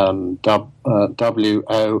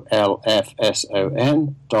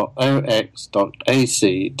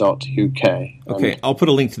 wolfson.ox.ac.uk. Okay, I'll put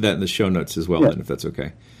a link to that in the show notes as well, then, if that's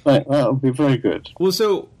okay. Right, that would be very good. Well,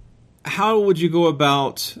 so how would you go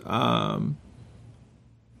about,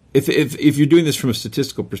 if you're doing this from a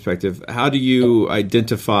statistical perspective, how do you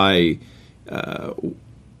identify...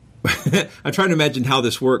 I'm trying to imagine how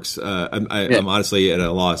this works. I'm honestly at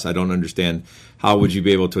a loss. I don't understand. How would you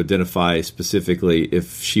be able to identify specifically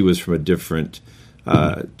if she was from a different,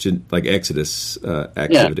 like Exodus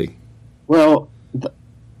activity? Yeah. Well,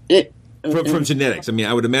 from genetics. I mean,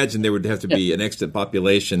 I would imagine there would have to be an extant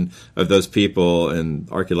population of those people and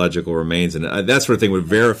archaeological remains, and that sort of thing would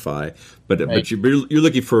verify. But you're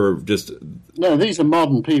looking for just... No, these are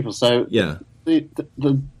modern people. So the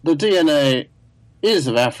DNA is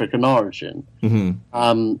of African origin, they're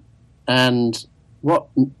not.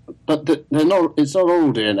 It's not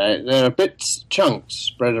all DNA. There are chunks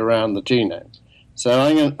spread around the genome. So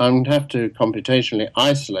I'm going to have to computationally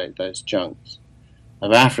isolate those chunks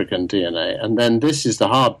of African DNA, and then this is the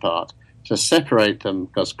hard part, to separate them,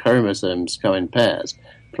 because chromosomes come in pairs,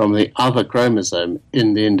 from the other chromosome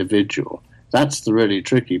in the individual. That's the really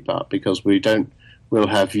tricky part, because we'll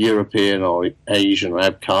have European or Asian or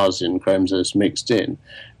Abkhazian chromosomes mixed in,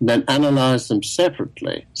 and then analyze them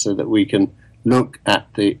separately so that we can look at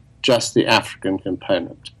just the African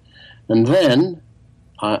component. And then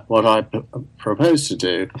what I propose to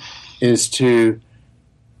do is to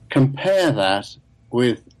compare that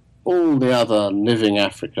with all the other living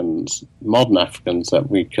Africans, modern Africans that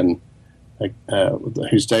we can,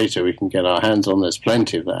 whose data we can get our hands on, there's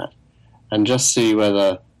plenty of that, and just see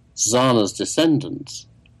whether Zana's descendants,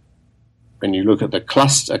 when you look at the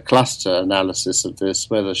cluster analysis of this,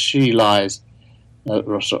 whether she lies, her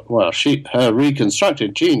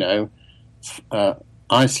reconstructed genome,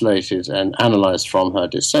 isolated and analysed from her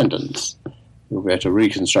descendants, we'll be able to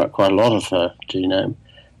reconstruct quite a lot of her genome.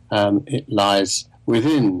 It lies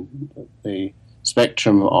within the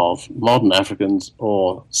spectrum of modern Africans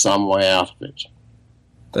or some way out of it.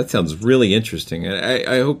 That sounds really interesting.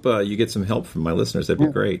 I hope you get some help from my listeners. That'd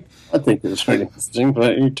be great. I think it's really interesting,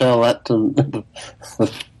 but you tell that to the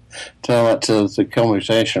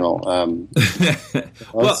computational.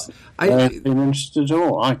 Well, I've been interested at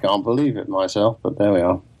all. I can't believe it myself, but there we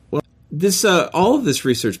are. Well, this all of this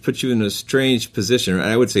research puts you in a strange position, or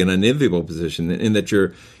I would say an unenviable position, in that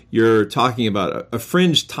you're talking about a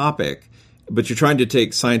fringe topic, but you're trying to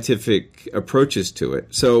take scientific approaches to it.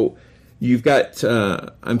 So you've got,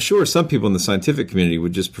 I'm sure some people in the scientific community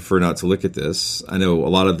would just prefer not to look at this. I know a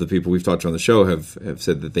lot of the people we've talked to on the show have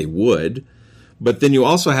said that they would. But then you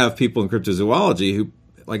also have people in cryptozoology who,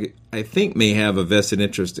 like, I think may have a vested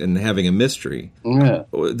interest in having a mystery. Yeah.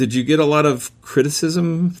 Did you get a lot of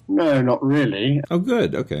criticism? No, not really. Oh,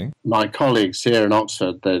 good. Okay. My colleagues here in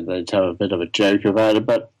Oxford, they have a bit of a joke about it,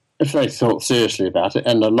 but if they thought seriously about it,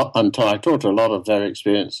 and I talked to a lot of very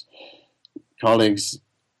experienced colleagues,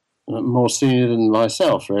 more senior than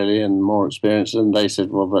myself, really, and more experienced, and they said,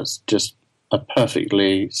 well, that's just a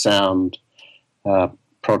perfectly sound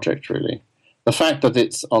project, really. The fact that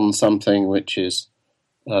it's on something which is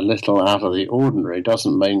a little out of the ordinary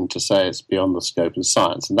doesn't mean to say it's beyond the scope of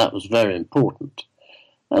science, and that was very important.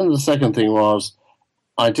 And the second thing was,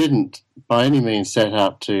 I didn't by any means set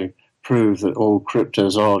out to prove that all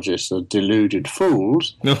cryptozoologists are deluded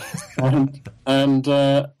fools. No. and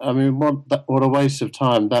I mean, what a waste of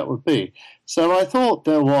time that would be. So I thought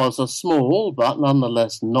there was a small, but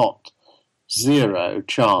nonetheless not zero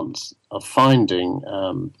chance of finding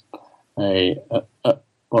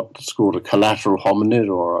what's called a collateral hominid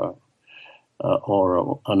or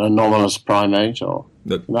an anomalous primate, or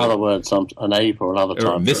in other words, an ape or another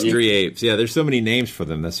type. Mystery apes. Yeah, there's so many names for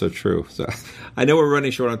them. That's so true. So I know we're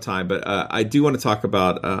running short on time, but I do want to talk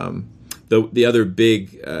about the other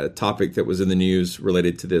big topic that was in the news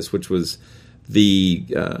related to this, which was the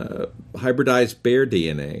hybridized bear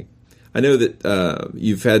DNA. I know that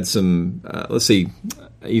you've had some,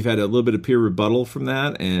 you've had a little bit of peer rebuttal from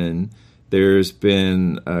that, and there's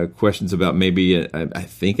been questions about maybe, I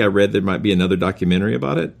think I read there might be another documentary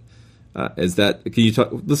about it.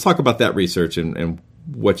 Let's talk about that research and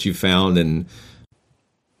what you found.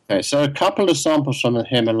 Okay, so a couple of samples from the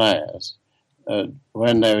Himalayas,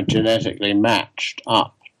 when they were genetically matched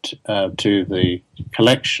up to the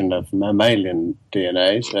collection of mammalian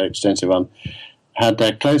DNA, so extensive one, had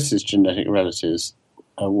their closest genetic relatives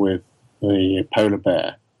with the polar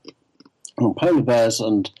bear. Well, polar bears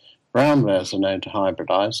and brown bears are known to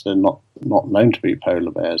hybridize. They're not known to be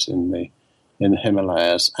polar bears in the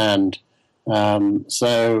Himalayas, and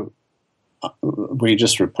so we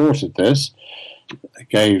just reported this,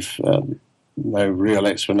 gave no real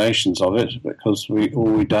explanations of it, because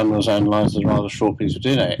all we'd done was analyse a rather short piece of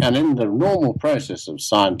DNA. And in the normal process of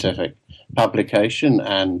scientific publication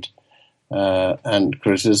and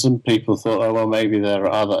criticism, people thought, oh well, maybe there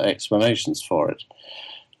are other explanations for it.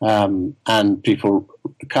 And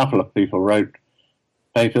a couple of people wrote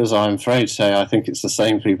papers, I'm afraid to say, I think it's the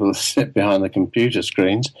same people that sit behind the computer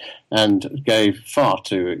screens, and gave far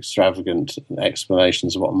too extravagant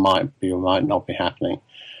explanations of what might be or might not be happening.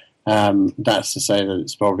 That's to say that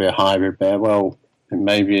it's probably a hybrid bear. Well,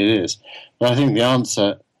 maybe it is. But I think the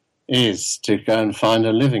answer is to go and find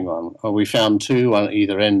a living one. Well, we found two on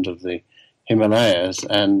either end of the Himalayas,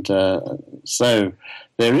 and so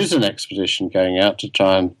there is an expedition going out to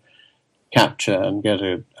try and capture and get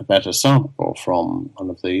a better sample from one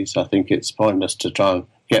of these. I think it's pointless to try and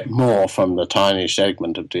get more from the tiny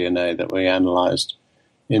segment of DNA that we analysed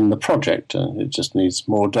in the project. It just needs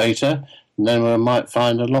more data, and then we might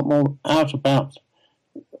find a lot more out about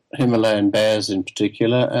Himalayan bears in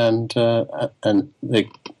particular, and the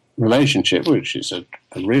relationship, which is a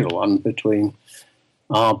real one, between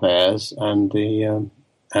our bears and the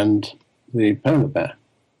polar bear,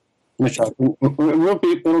 which I think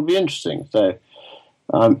will be interesting. So,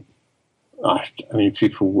 I mean,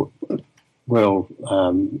 people will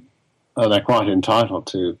they're quite entitled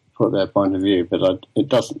to put their point of view, but it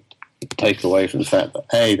doesn't take away from the fact that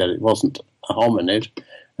A, that it wasn't a hominid,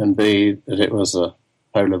 and B, that it was a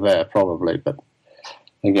polar bear probably. But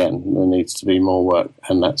again, there needs to be more work,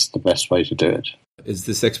 and that's the best way to do it. Is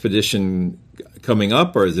this expedition coming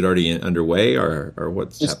up, or is it already underway, or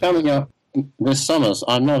what's It's happening? coming up this summer.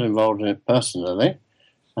 I'm not involved in it personally,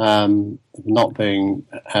 not having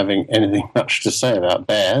anything much to say about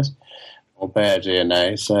bears or bear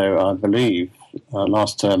DNA. So I believe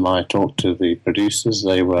last term I talked to the producers.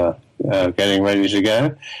 They were getting ready to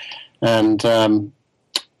go, and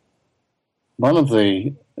we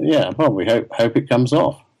hope it comes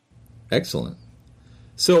off. Excellent.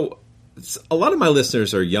 So a lot of my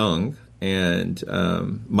listeners are young and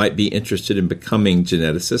might be interested in becoming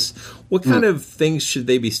geneticists. What kind of things should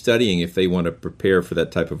they be studying if they want to prepare for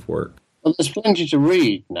that type of work? Well, there's plenty to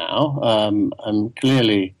read now, and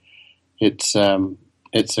clearly it's a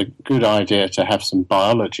good idea to have some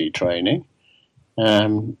biology training.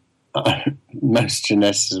 Most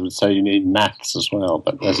geneticists would say you need maths as well,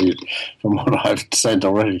 but from what I've said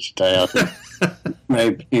already today, I think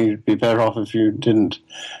maybe you'd be better off if you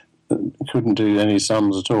couldn't do any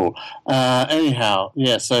sums at all.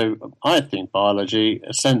 So I think biology,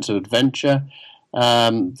 a sense of adventure.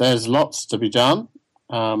 There's lots to be done.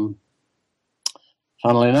 Funnily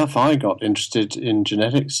enough, I got interested in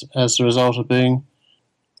genetics as a result of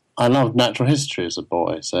I loved natural history as a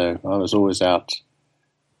boy, so I was always out.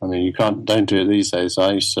 I mean, you don't do it these days.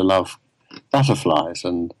 I used to love butterflies,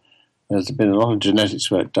 and there's been a lot of genetics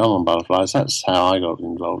work done on butterflies. That's how I got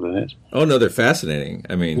involved in it. Oh no, they're fascinating.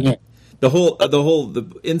 I mean,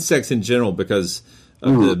 the insects in general, because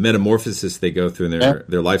of the metamorphosis they go through in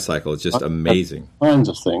their life cycle, is just amazing. Kinds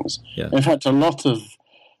of things. Yeah. In fact, a lot of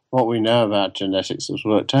what we know about genetics was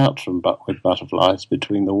worked out with butterflies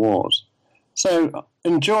between the wars. So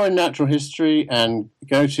enjoy natural history and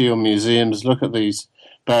go to your museums, look at these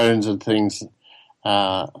bones and things,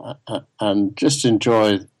 and just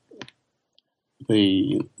enjoy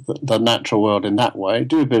the natural world in that way.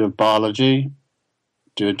 Do a bit of biology,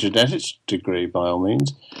 do a genetics degree by all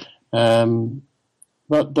means, but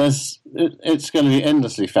it's going to be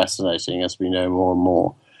endlessly fascinating as we know more and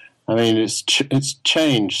more. I mean, it's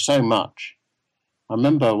changed so much. I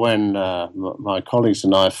remember when my colleagues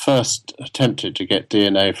and I first attempted to get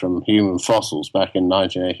DNA from human fossils back in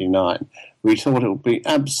 1989, we thought it would be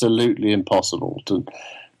absolutely impossible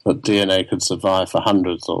that DNA could survive for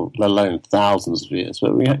hundreds or let alone thousands of years,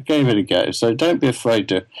 but we gave it a go. So don't be afraid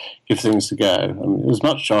to give things a go. I mean, there's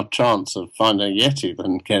much more chance of finding a Yeti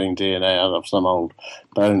than getting DNA out of some old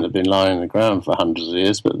bone that had been lying in the ground for hundreds of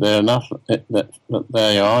years, but there you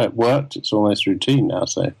are, it worked, it's almost routine now.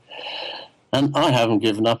 So. And I haven't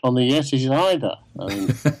given up on the Yetis either. I mean,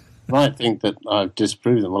 you might think that I've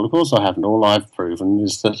disproved them. Well, of course I haven't. All I've proven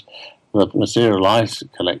is that the material I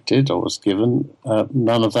collected or was given,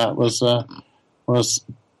 none of that was an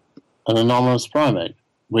anomalous primate,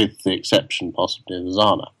 with the exception possibly of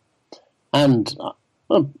Zana. And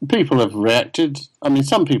people have reacted. I mean,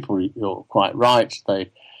 some people, you're quite right,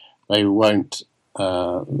 they won't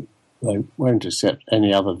accept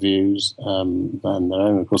any other views than their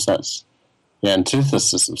own. Of course, that's the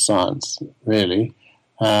antithesis of science, really.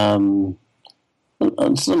 And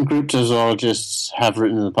some cryptozoologists have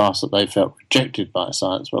written in the past that they felt rejected by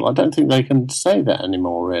science. Well, I don't think they can say that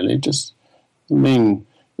anymore, really.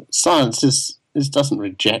 Science doesn't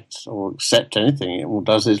reject or accept anything. All it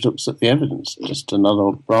does is looks at the evidence. Just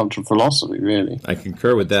another branch of philosophy, really. I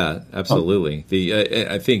concur with that, absolutely.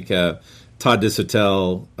 I think Todd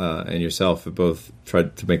Disotell and yourself have both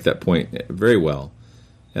tried to make that point very well.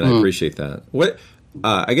 And I appreciate that.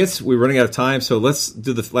 I guess we're running out of time, so let's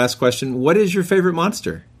do the last question. What is your favorite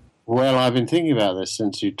monster? Well, I've been thinking about this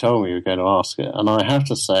since you told me you were going to ask it, and I have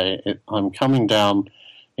to say I'm coming down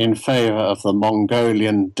in favour of the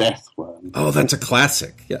Mongolian death worm. Oh, that's a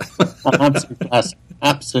classic. Yeah, absolutely classic.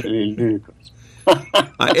 Absolutely ludicrous.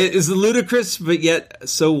 It is ludicrous, but yet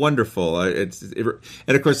so wonderful. And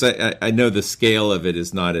of course, I know the scale of it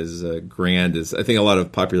is not as grand as I think a lot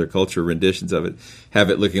of popular culture renditions of it have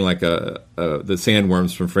it looking like the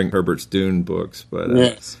sandworms from Frank Herbert's Dune books. But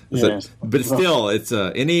yes. But still, it's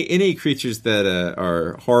any creatures that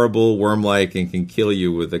are horrible, worm-like, and can kill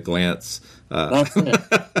you with a glance. That's it.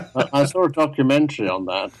 I saw a documentary on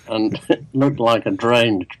that, and it looked like a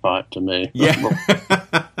drainage pipe to me. Yeah.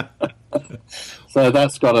 So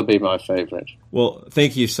that's got to be my favorite. Well,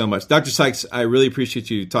 thank you so much. Dr. Sykes, I really appreciate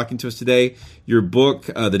you talking to us today. Your book,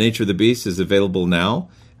 The Nature of the Beast, is available now,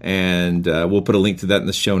 and we'll put a link to that in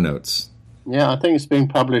the show notes. Yeah, I think it's being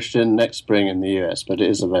published next spring in the US, but it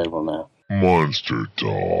is available now. Monster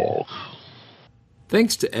Talk.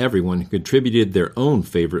 Thanks to everyone who contributed their own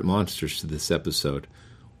favorite monsters to this episode.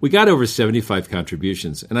 We got over 75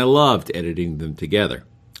 contributions, and I loved editing them together.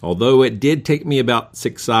 Although it did take me about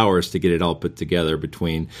 6 hours to get it all put together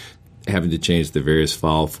between having to change the various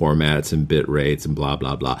file formats and bit rates and blah,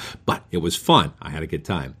 blah, blah. But it was fun. I had a good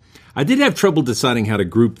time. I did have trouble deciding how to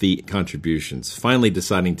group the contributions, finally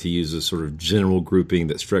deciding to use a sort of general grouping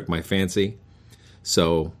that struck my fancy.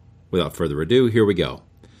 So, without further ado, here we go.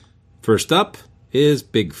 First up is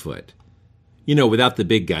Bigfoot. You know, without the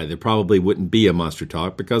big guy, there probably wouldn't be a Monster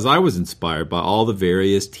Talk because I was inspired by all the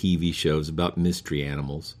various TV shows about mystery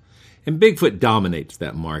animals. And Bigfoot dominates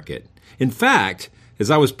that market. In fact, as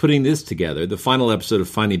I was putting this together, the final episode of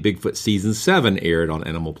Finding Bigfoot Season 7 aired on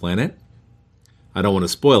Animal Planet. I don't want to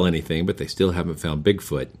spoil anything, but they still haven't found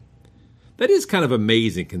Bigfoot. That is kind of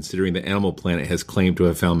amazing considering that Animal Planet has claimed to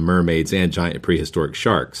have found mermaids and giant prehistoric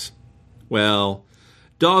sharks. Well,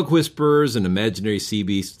 dog whisperers and imaginary sea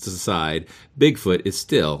beasts aside, Bigfoot is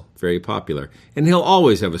still very popular, and he'll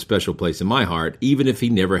always have a special place in my heart, even if he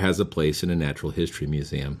never has a place in a natural history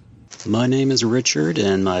museum. My name is Richard,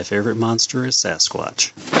 and my favorite monster is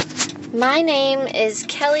Sasquatch. My name is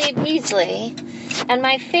Kelly Beasley, and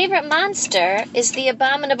my favorite monster is the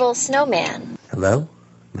Abominable Snowman. Hello,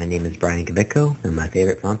 my name is Brian Gabicco, and my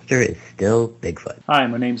favorite monster is still Bigfoot. Hi,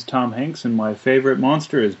 my name's Tom Hanks, and my favorite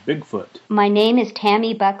monster is Bigfoot. My name is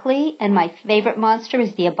Tammy Buckley, and my favorite monster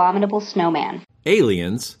is the Abominable Snowman.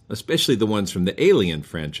 Aliens, especially the ones from the Alien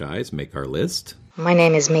franchise, make our list. My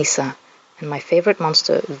name is Misa, and my favorite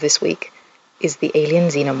monster this week is the alien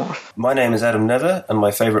xenomorph. My name is Adam Never, and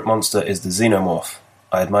my favorite monster is the xenomorph.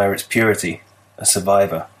 I admire its purity, a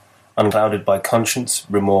survivor, unclouded by conscience,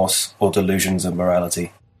 remorse, or delusions of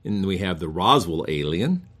morality. And we have the Roswell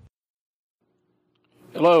alien.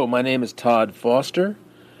 Hello, my name is Todd Foster.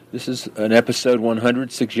 This is an episode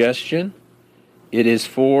 100 suggestion. It is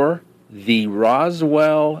for the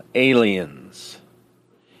Roswell aliens.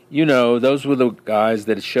 You know, those were the guys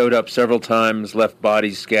that showed up several times, left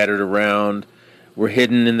bodies scattered around, were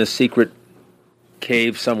hidden in the secret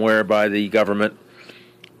cave somewhere by the government.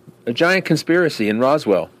 A giant conspiracy in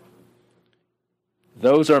Roswell.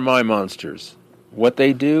 Those are my monsters. What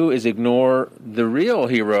they do is ignore the real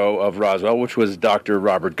hero of Roswell, which was Dr.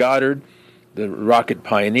 Robert Goddard, the rocket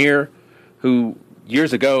pioneer, who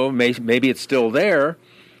years ago, maybe it's still there,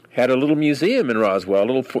 had a little museum in Roswell,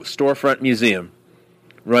 a little storefront museum,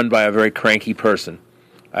 run by a very cranky person.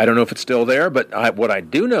 I don't know if it's still there, but what I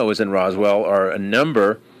do know is in Roswell are a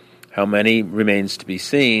number, how many remains to be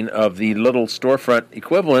seen, of the little storefront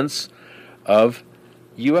equivalents of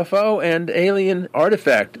UFO and alien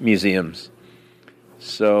artifact museums.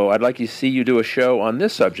 So I'd like to see you do a show on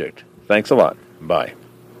this subject. Thanks a lot. Bye.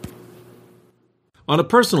 On a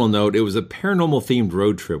personal note, it was a paranormal-themed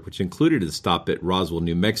road trip, which included a stop at Roswell,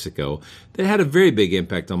 New Mexico, that had a very big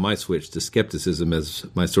impact on my switch to skepticism as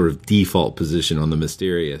my sort of default position on the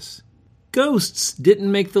mysterious. Ghosts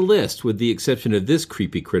didn't make the list, with the exception of this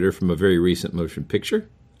creepy critter from a very recent motion picture,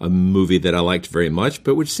 a movie that I liked very much,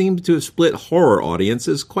 but which seemed to have split horror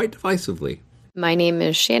audiences quite divisively. My name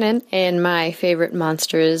is Shannon, and my favorite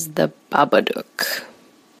monster is the Babadook.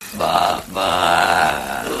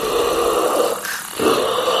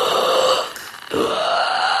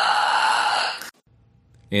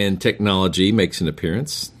 And technology makes an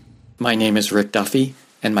appearance. My name is Rick Duffy,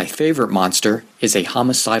 and my favorite monster is a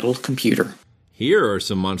homicidal computer. Here are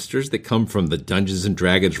some monsters that come from the Dungeons &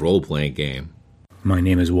 Dragons role-playing game. My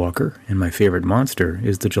name is Walker, and my favorite monster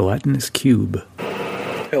is the gelatinous cube.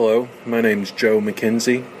 Hello, my name's Joe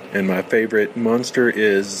McKenzie, and my favorite monster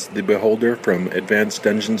is the Beholder from Advanced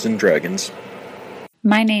Dungeons & Dragons.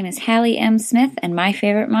 My name is Hallie M. Smith, and my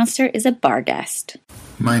favorite monster is a Barghast.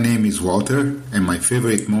 My name is Walter, and my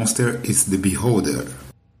favorite monster is the Beholder.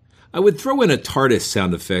 I would throw in a TARDIS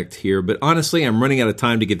sound effect here, but honestly, I'm running out of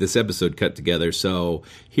time to get this episode cut together, so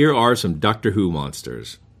here are some Doctor Who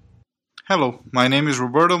monsters. Hello, my name is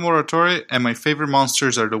Roberto Moratore, and my favorite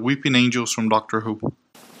monsters are the Weeping Angels from Doctor Who.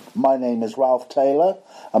 My name is Ralph Taylor,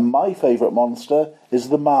 and my favorite monster is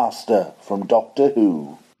the Master from Doctor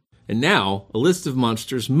Who. And now, a list of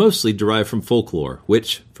monsters mostly derived from folklore,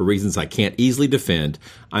 which, for reasons I can't easily defend,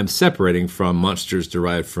 I'm separating from monsters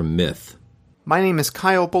derived from myth. My name is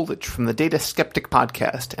Kyle Bolich from the Data Skeptic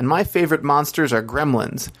Podcast, and my favorite monsters are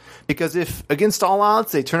gremlins, because if, against all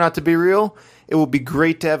odds, they turn out to be real, it will be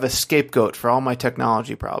great to have a scapegoat for all my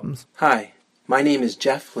technology problems. Hi, my name is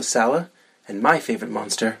Jeff LaSala, and my favorite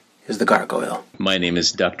monster is the gargoyle. My name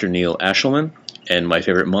is Dr. Neil Ashelman, and my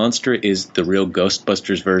favorite monster is the real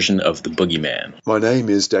Ghostbusters version of the Boogeyman. My name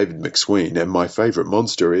is David McSween, and my favorite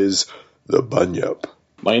monster is the Bunyip.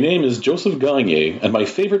 My name is Joseph Gagne, and my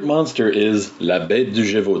favorite monster is La Bête du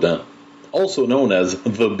Gévaudan, also known as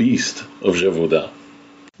the Beast of Gévaudan.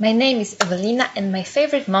 My name is Evelina, and my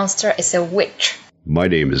favorite monster is a witch. My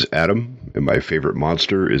name is Adam, and my favorite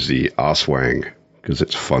monster is the Aswang, because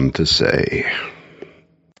it's fun to say.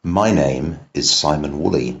 My name is Simon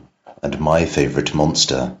Woolley, and my favorite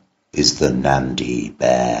monster is the Nandi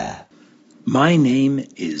Bear. My name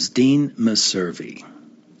is Dean Maservi,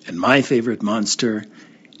 and my favorite monster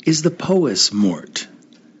is the Poes Mort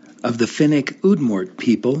of the Finnic Udmurt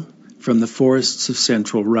people from the forests of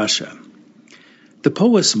central Russia. The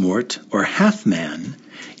Poes Mort, or half-man,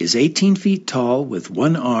 is 18 feet tall with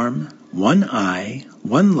one arm, one eye,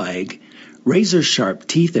 one leg, razor-sharp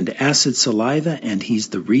teeth and acid saliva, and he's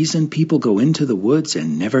the reason people go into the woods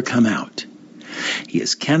and never come out. He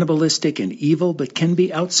is cannibalistic and evil, but can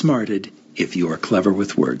be outsmarted if you are clever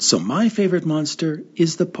with words. So my favorite monster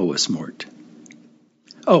is the Poes Mort.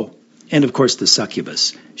 Oh, and of course the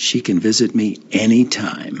succubus. She can visit me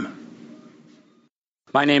anytime.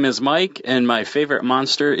 My name is Mike, and my favorite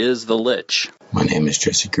monster is the Lich. My name is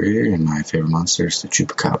Jesse Greer, and my favorite monster is the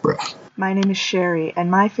Chupacabra. My name is Sherry,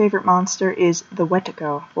 and my favorite monster is the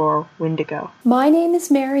Wetigo, or Wendigo. My name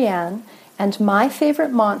is Marianne, and my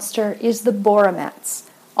favorite monster is the Boromats,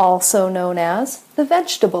 also known as the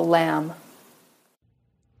vegetable lamb.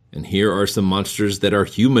 And here are some monsters that are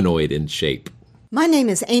humanoid in shape. My name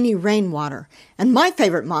is Amy Rainwater, and my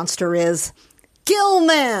favorite monster is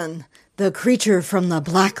Gillman, the creature from the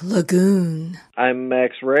Black Lagoon. I'm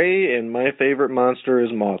Max Ray, and my favorite monster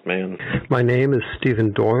is Mothman. My name is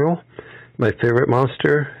Stephen Doyle. My favorite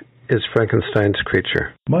monster is Frankenstein's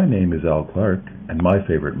creature. My name is Al Clark, and my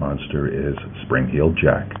favorite monster is Spring-Heeled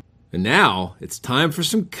Jack. And now it's time for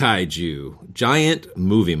some kaiju, giant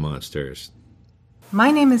movie monsters.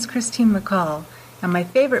 My name is Christine McCall, and my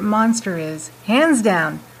favorite monster is, hands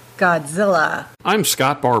down, Godzilla. I'm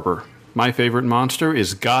Scott Barber. My favorite monster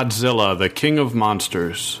is Godzilla, the king of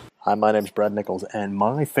monsters. Hi, my name's Brad Nichols, and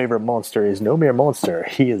my favorite monster is no mere monster.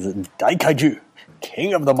 He is Daikaiju,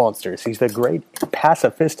 king of the monsters. He's the great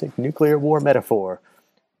pacifistic nuclear war metaphor,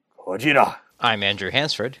 Gojira. I'm Andrew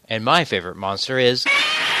Hansford, and my favorite monster is...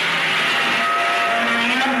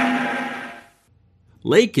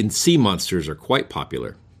 Lake and sea monsters are quite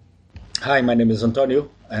popular. Hi, my name is Antonio,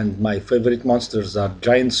 and my favorite monsters are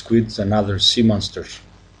giant squids and other sea monsters.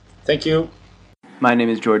 Thank you. My name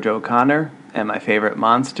is George O'Connor, and my favorite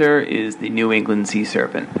monster is the New England sea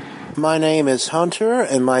serpent. My name is Hunter,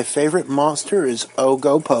 and my favorite monster is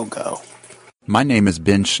Ogopogo. My name is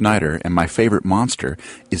Ben Schneider, and my favorite monster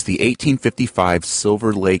is the 1855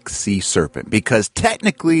 Silver Lake sea serpent, because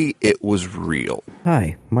technically it was real.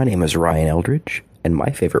 Hi, my name is Ryan Eldridge, and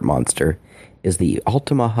my favorite monster is the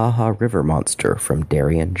Altamahaha River monster from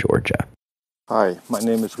Darien, Georgia. Hi, my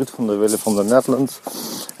name is Ruud van der Wille from the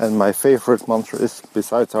Netherlands, and my favorite monster is,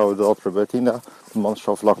 besides our daughter Bettina, the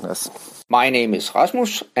monster of Loch Ness. My name is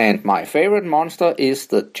Rasmus, and my favorite monster is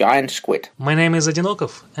the giant squid. My name is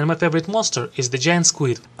Adinokov, and my favorite monster is the giant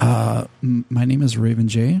squid. My name is Raven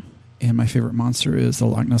J, and my favorite monster is the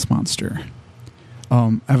Loch Ness Monster.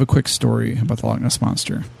 I have a quick story about the Loch Ness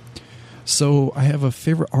Monster. So I have a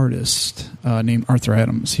favorite artist named Arthur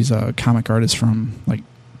Adams. He's a comic artist from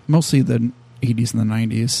mostly the 80s and the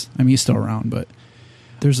 90s. I mean, he's still around, but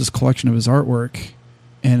there's this collection of his artwork,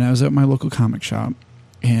 and I was at my local comic shop,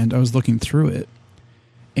 and I was looking through it,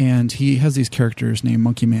 and he has these characters named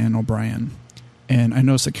Monkey Man O'Brien, and I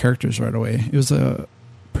noticed the characters right away. It was a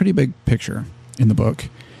pretty big picture in the book,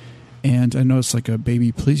 and I noticed a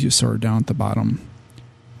baby plesiosaur down at the bottom,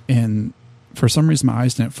 and for some reason my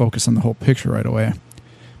eyes didn't focus on the whole picture right away,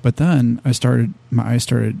 but then my eyes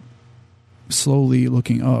started slowly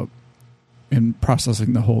looking up and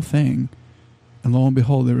processing the whole thing, and lo and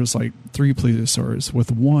behold, there was 3 plesiosaurs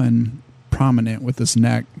with one prominent with this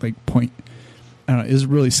neck point. I don't know, it was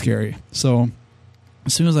really scary. So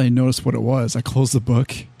as soon as I noticed what it was, I closed the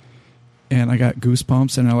book and I got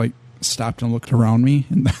goosebumps, and I stopped and looked around me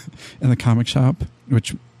in the comic shop,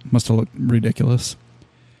 which must have looked ridiculous.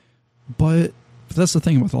 But that's the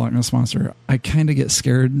thing about the Loch Ness Monster. I kind of get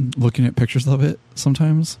scared looking at pictures of it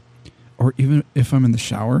sometimes. Or even if I'm in the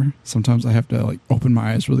shower, sometimes I have to open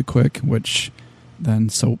my eyes really quick, which then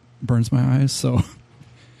soap burns my eyes. So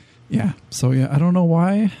yeah, I don't know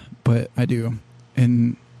why, but I do.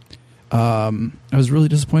 And I was really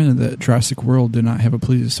disappointed that Jurassic World did not have a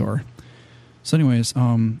plesiosaur. So anyways,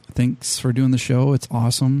 thanks for doing the show. It's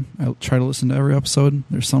awesome. I try to listen to every episode.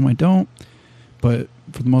 There's some I don't, but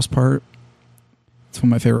for the most part, it's one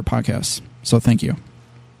of my favorite podcasts. So thank you.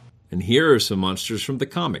 And here are some monsters from the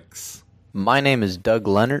comics. My name is Doug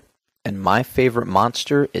Leonard, And my favorite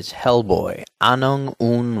monster is Hellboy, Anung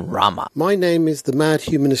Un Rama. My name is the Mad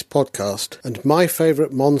Humanist Podcast, and my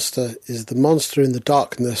favourite monster is the Monster in the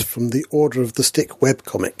Darkness from the Order of the Stick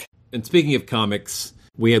webcomic. And speaking of comics,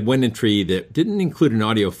 we had one entry that didn't include an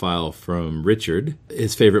audio file from Richard.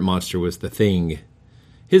 His favorite monster was The Thing.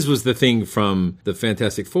 His was The Thing from the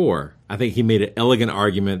Fantastic Four. I think he made an elegant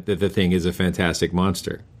argument that The Thing is a fantastic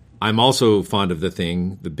monster. I'm also fond of The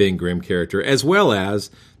Thing, the Ben Grimm character, as well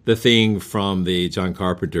as The Thing from the John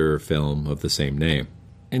Carpenter film of the same name.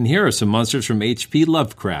 And here are some monsters from H.P.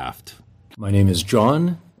 Lovecraft. My name is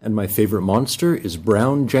John, and my favorite monster is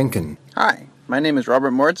Brown Jenkin. Hi, my name is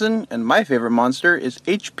Robert Mortson, and my favorite monster is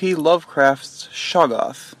H.P. Lovecraft's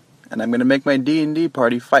Shoggoth. And I'm going to make my D&D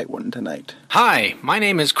party fight one tonight. Hi, my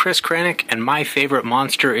name is Chris Krennic, and my favorite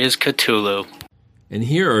monster is Cthulhu. And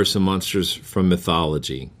here are some monsters from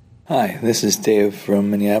mythology. Hi, this is Dave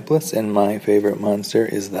from Minneapolis, and my favorite monster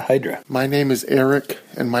is the Hydra. My name is Eric,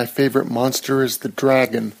 and my favorite monster is the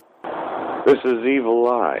dragon. This is Evil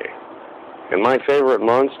Eye, and my favorite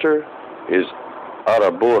monster is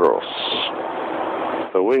Ouroboros,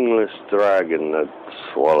 the wingless dragon that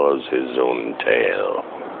swallows his own tail.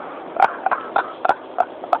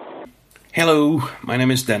 Hello, my name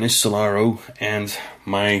is Dennis Solaro, and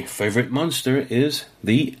my favorite monster is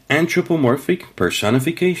the anthropomorphic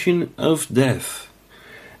personification of death.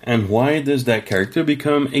 And why does that character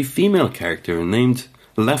become a female character named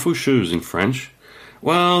La Faucheuse in French?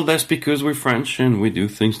 Well, that's because we're French and we do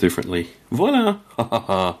things differently. Voila! Ha ha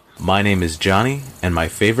ha. My name is Johnny, and my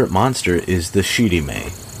favorite monster is the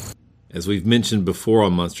Shirime. As we've mentioned before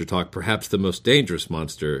on Monster Talk, perhaps the most dangerous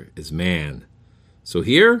monster is man. So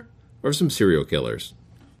here are some serial killers.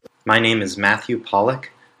 My name is Matthew Pollock,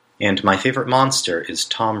 and my favorite monster is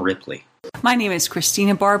Tom Ripley. My name is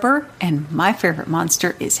Christina Barber, and my favorite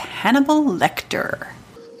monster is Hannibal Lecter.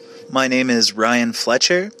 My name is Ryan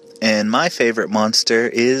Fletcher, and my favorite monster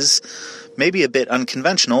is maybe a bit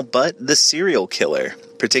unconventional, but the serial killer,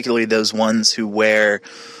 particularly those ones who wear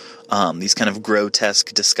these kind of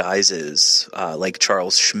grotesque disguises, like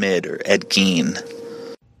Charles Schmid or Ed Gein.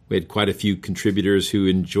 We had quite a few contributors who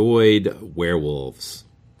enjoyed werewolves.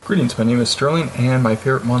 Greetings, my name is Sterling, and my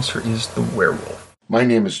favorite monster is the werewolf. My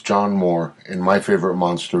name is John Moore, and my favorite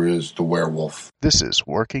monster is the werewolf. This is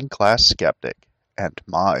Working Class Skeptic, and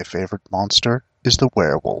my favorite monster is the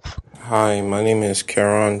werewolf. Hi, my name is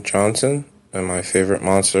Caron Johnson, and my favorite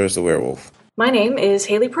monster is the werewolf. My name is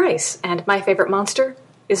Haley Price, and my favorite monster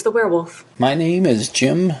is the werewolf. My name is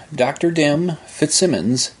Jim Dr. Dim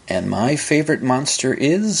Fitzsimmons, and my favorite monster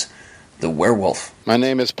is the werewolf. My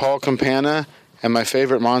name is Paul Campana, and my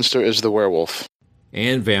favorite monster is the werewolf.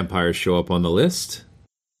 And vampires show up on the list.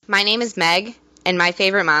 My name is Meg, and my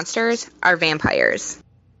favorite monsters are vampires.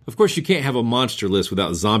 Of course, you can't have a monster list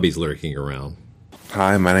without zombies lurking around.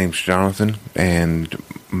 Hi, my name's Jonathan, and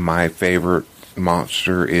my favorite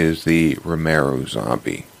monster is the Romero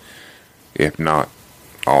zombie, if not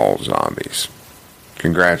all zombies.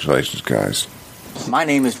 Congratulations, guys. My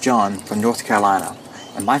name is John from North Carolina,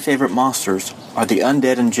 and my favorite monsters are the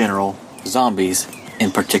undead in general, zombies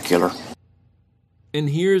in particular.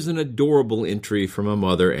 And here's an adorable entry from a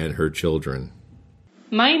mother and her children.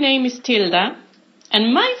 My name is Tilda,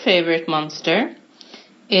 and my favorite monster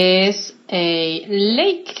is a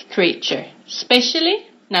lake creature, especially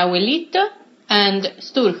Nahuelito and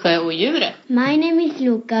Storsjöodjuret. My name is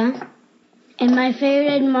Luca, and my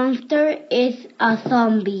favorite monster is a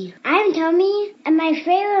zombie. I'm Tommy, and my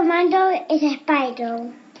favorite monster is a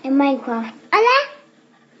spider in Minecraft.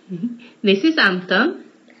 Hola! This is Anton.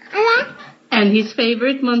 Hola! And his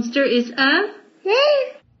favorite monster is a...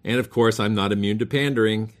 And of course, I'm not immune to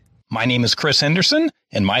pandering. My name is Chris Henderson,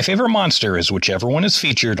 and my favorite monster is whichever one is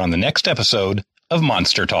featured on the next episode of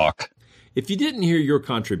Monster Talk. If you didn't hear your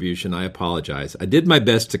contribution, I apologize. I did my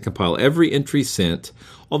best to compile every entry sent,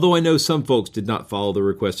 although I know some folks did not follow the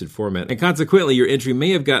requested format, and consequently your entry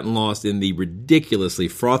may have gotten lost in the ridiculously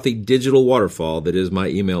frothy digital waterfall that is my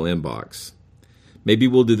email inbox. Maybe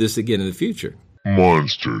we'll do this again in the future.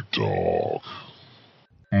 Monster Talk.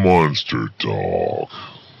 Monster Talk.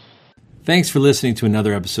 Thanks for listening to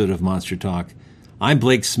another episode of Monster Talk. I'm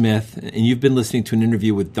Blake Smith, and you've been listening to an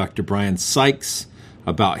interview with Dr. Brian Sykes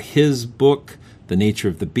about his book, The Nature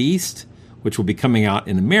of the Beast, which will be coming out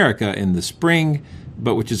in America in the spring,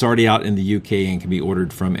 but which is already out in the UK and can be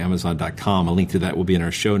ordered from Amazon.com. A link to that will be in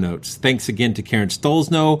our show notes. Thanks again to Karen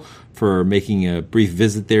Stolzno for making a brief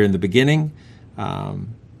visit there in the beginning.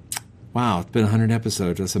 Wow, it's been 100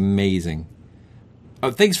 episodes. That's amazing.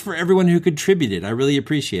 Thanks for everyone who contributed. I really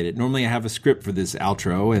appreciate it. Normally I have a script for this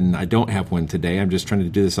outro, and I don't have one today. I'm just trying to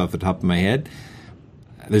do this off the top of my head.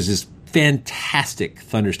 There's this fantastic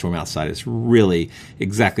thunderstorm outside. It's really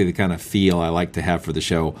exactly the kind of feel I like to have for the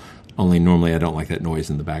show, only normally I don't like that noise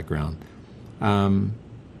in the background.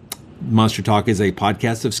 Monster Talk is a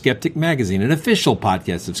podcast of Skeptic Magazine, an official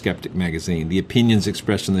podcast of Skeptic Magazine. The opinions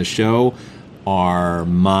expressed in the show are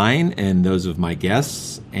mine and those of my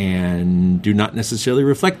guests, and do not necessarily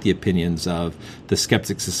reflect the opinions of the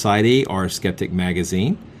Skeptic Society or Skeptic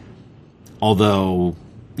Magazine. Although,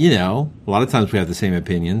 you know, a lot of times we have the same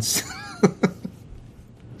opinions.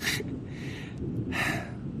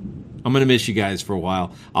 I'm going to miss you guys for a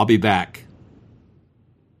while. I'll be back.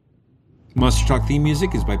 Monster Talk theme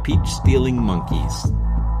music is by Peach Stealing Monkeys.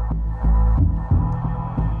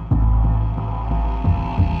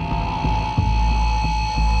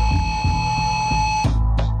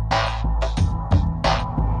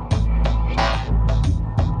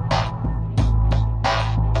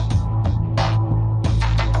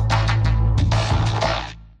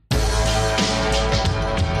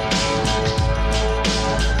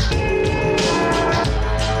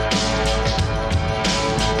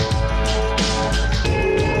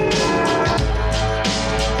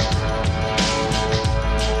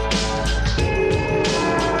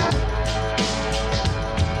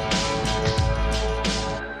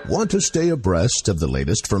 Want to stay abreast of the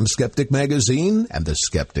latest from Skeptic Magazine and the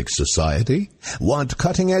Skeptic Society? Want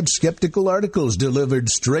cutting-edge skeptical articles delivered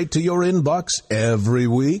straight to your inbox every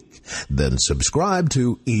week? Then subscribe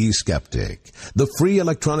to eSkeptic, the free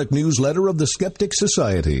electronic newsletter of the Skeptic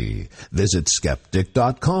Society. Visit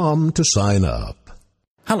skeptic.com to sign up.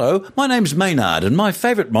 Hello, my name's Maynard, and my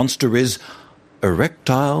favourite monster is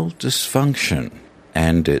erectile dysfunction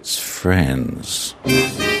and its friends.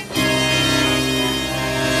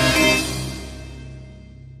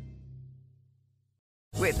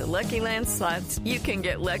 With the Lucky Land Slots, you can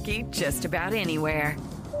get lucky just about anywhere.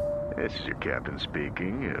 This is your captain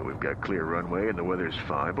speaking. We've got clear runway and the weather's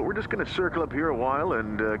fine, but we're just going to circle up here a while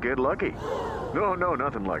and get lucky. No,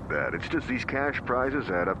 nothing like that. It's just these cash prizes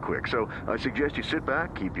add up quick. So I suggest you sit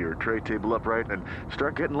back, keep your tray table upright, and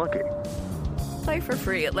start getting lucky. Play for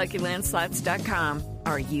free at LuckyLandSlots.com.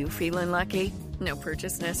 Are you feeling lucky? No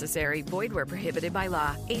purchase necessary. Void where prohibited by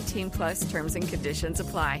law. 18+ terms and conditions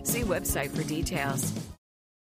apply. See website for details.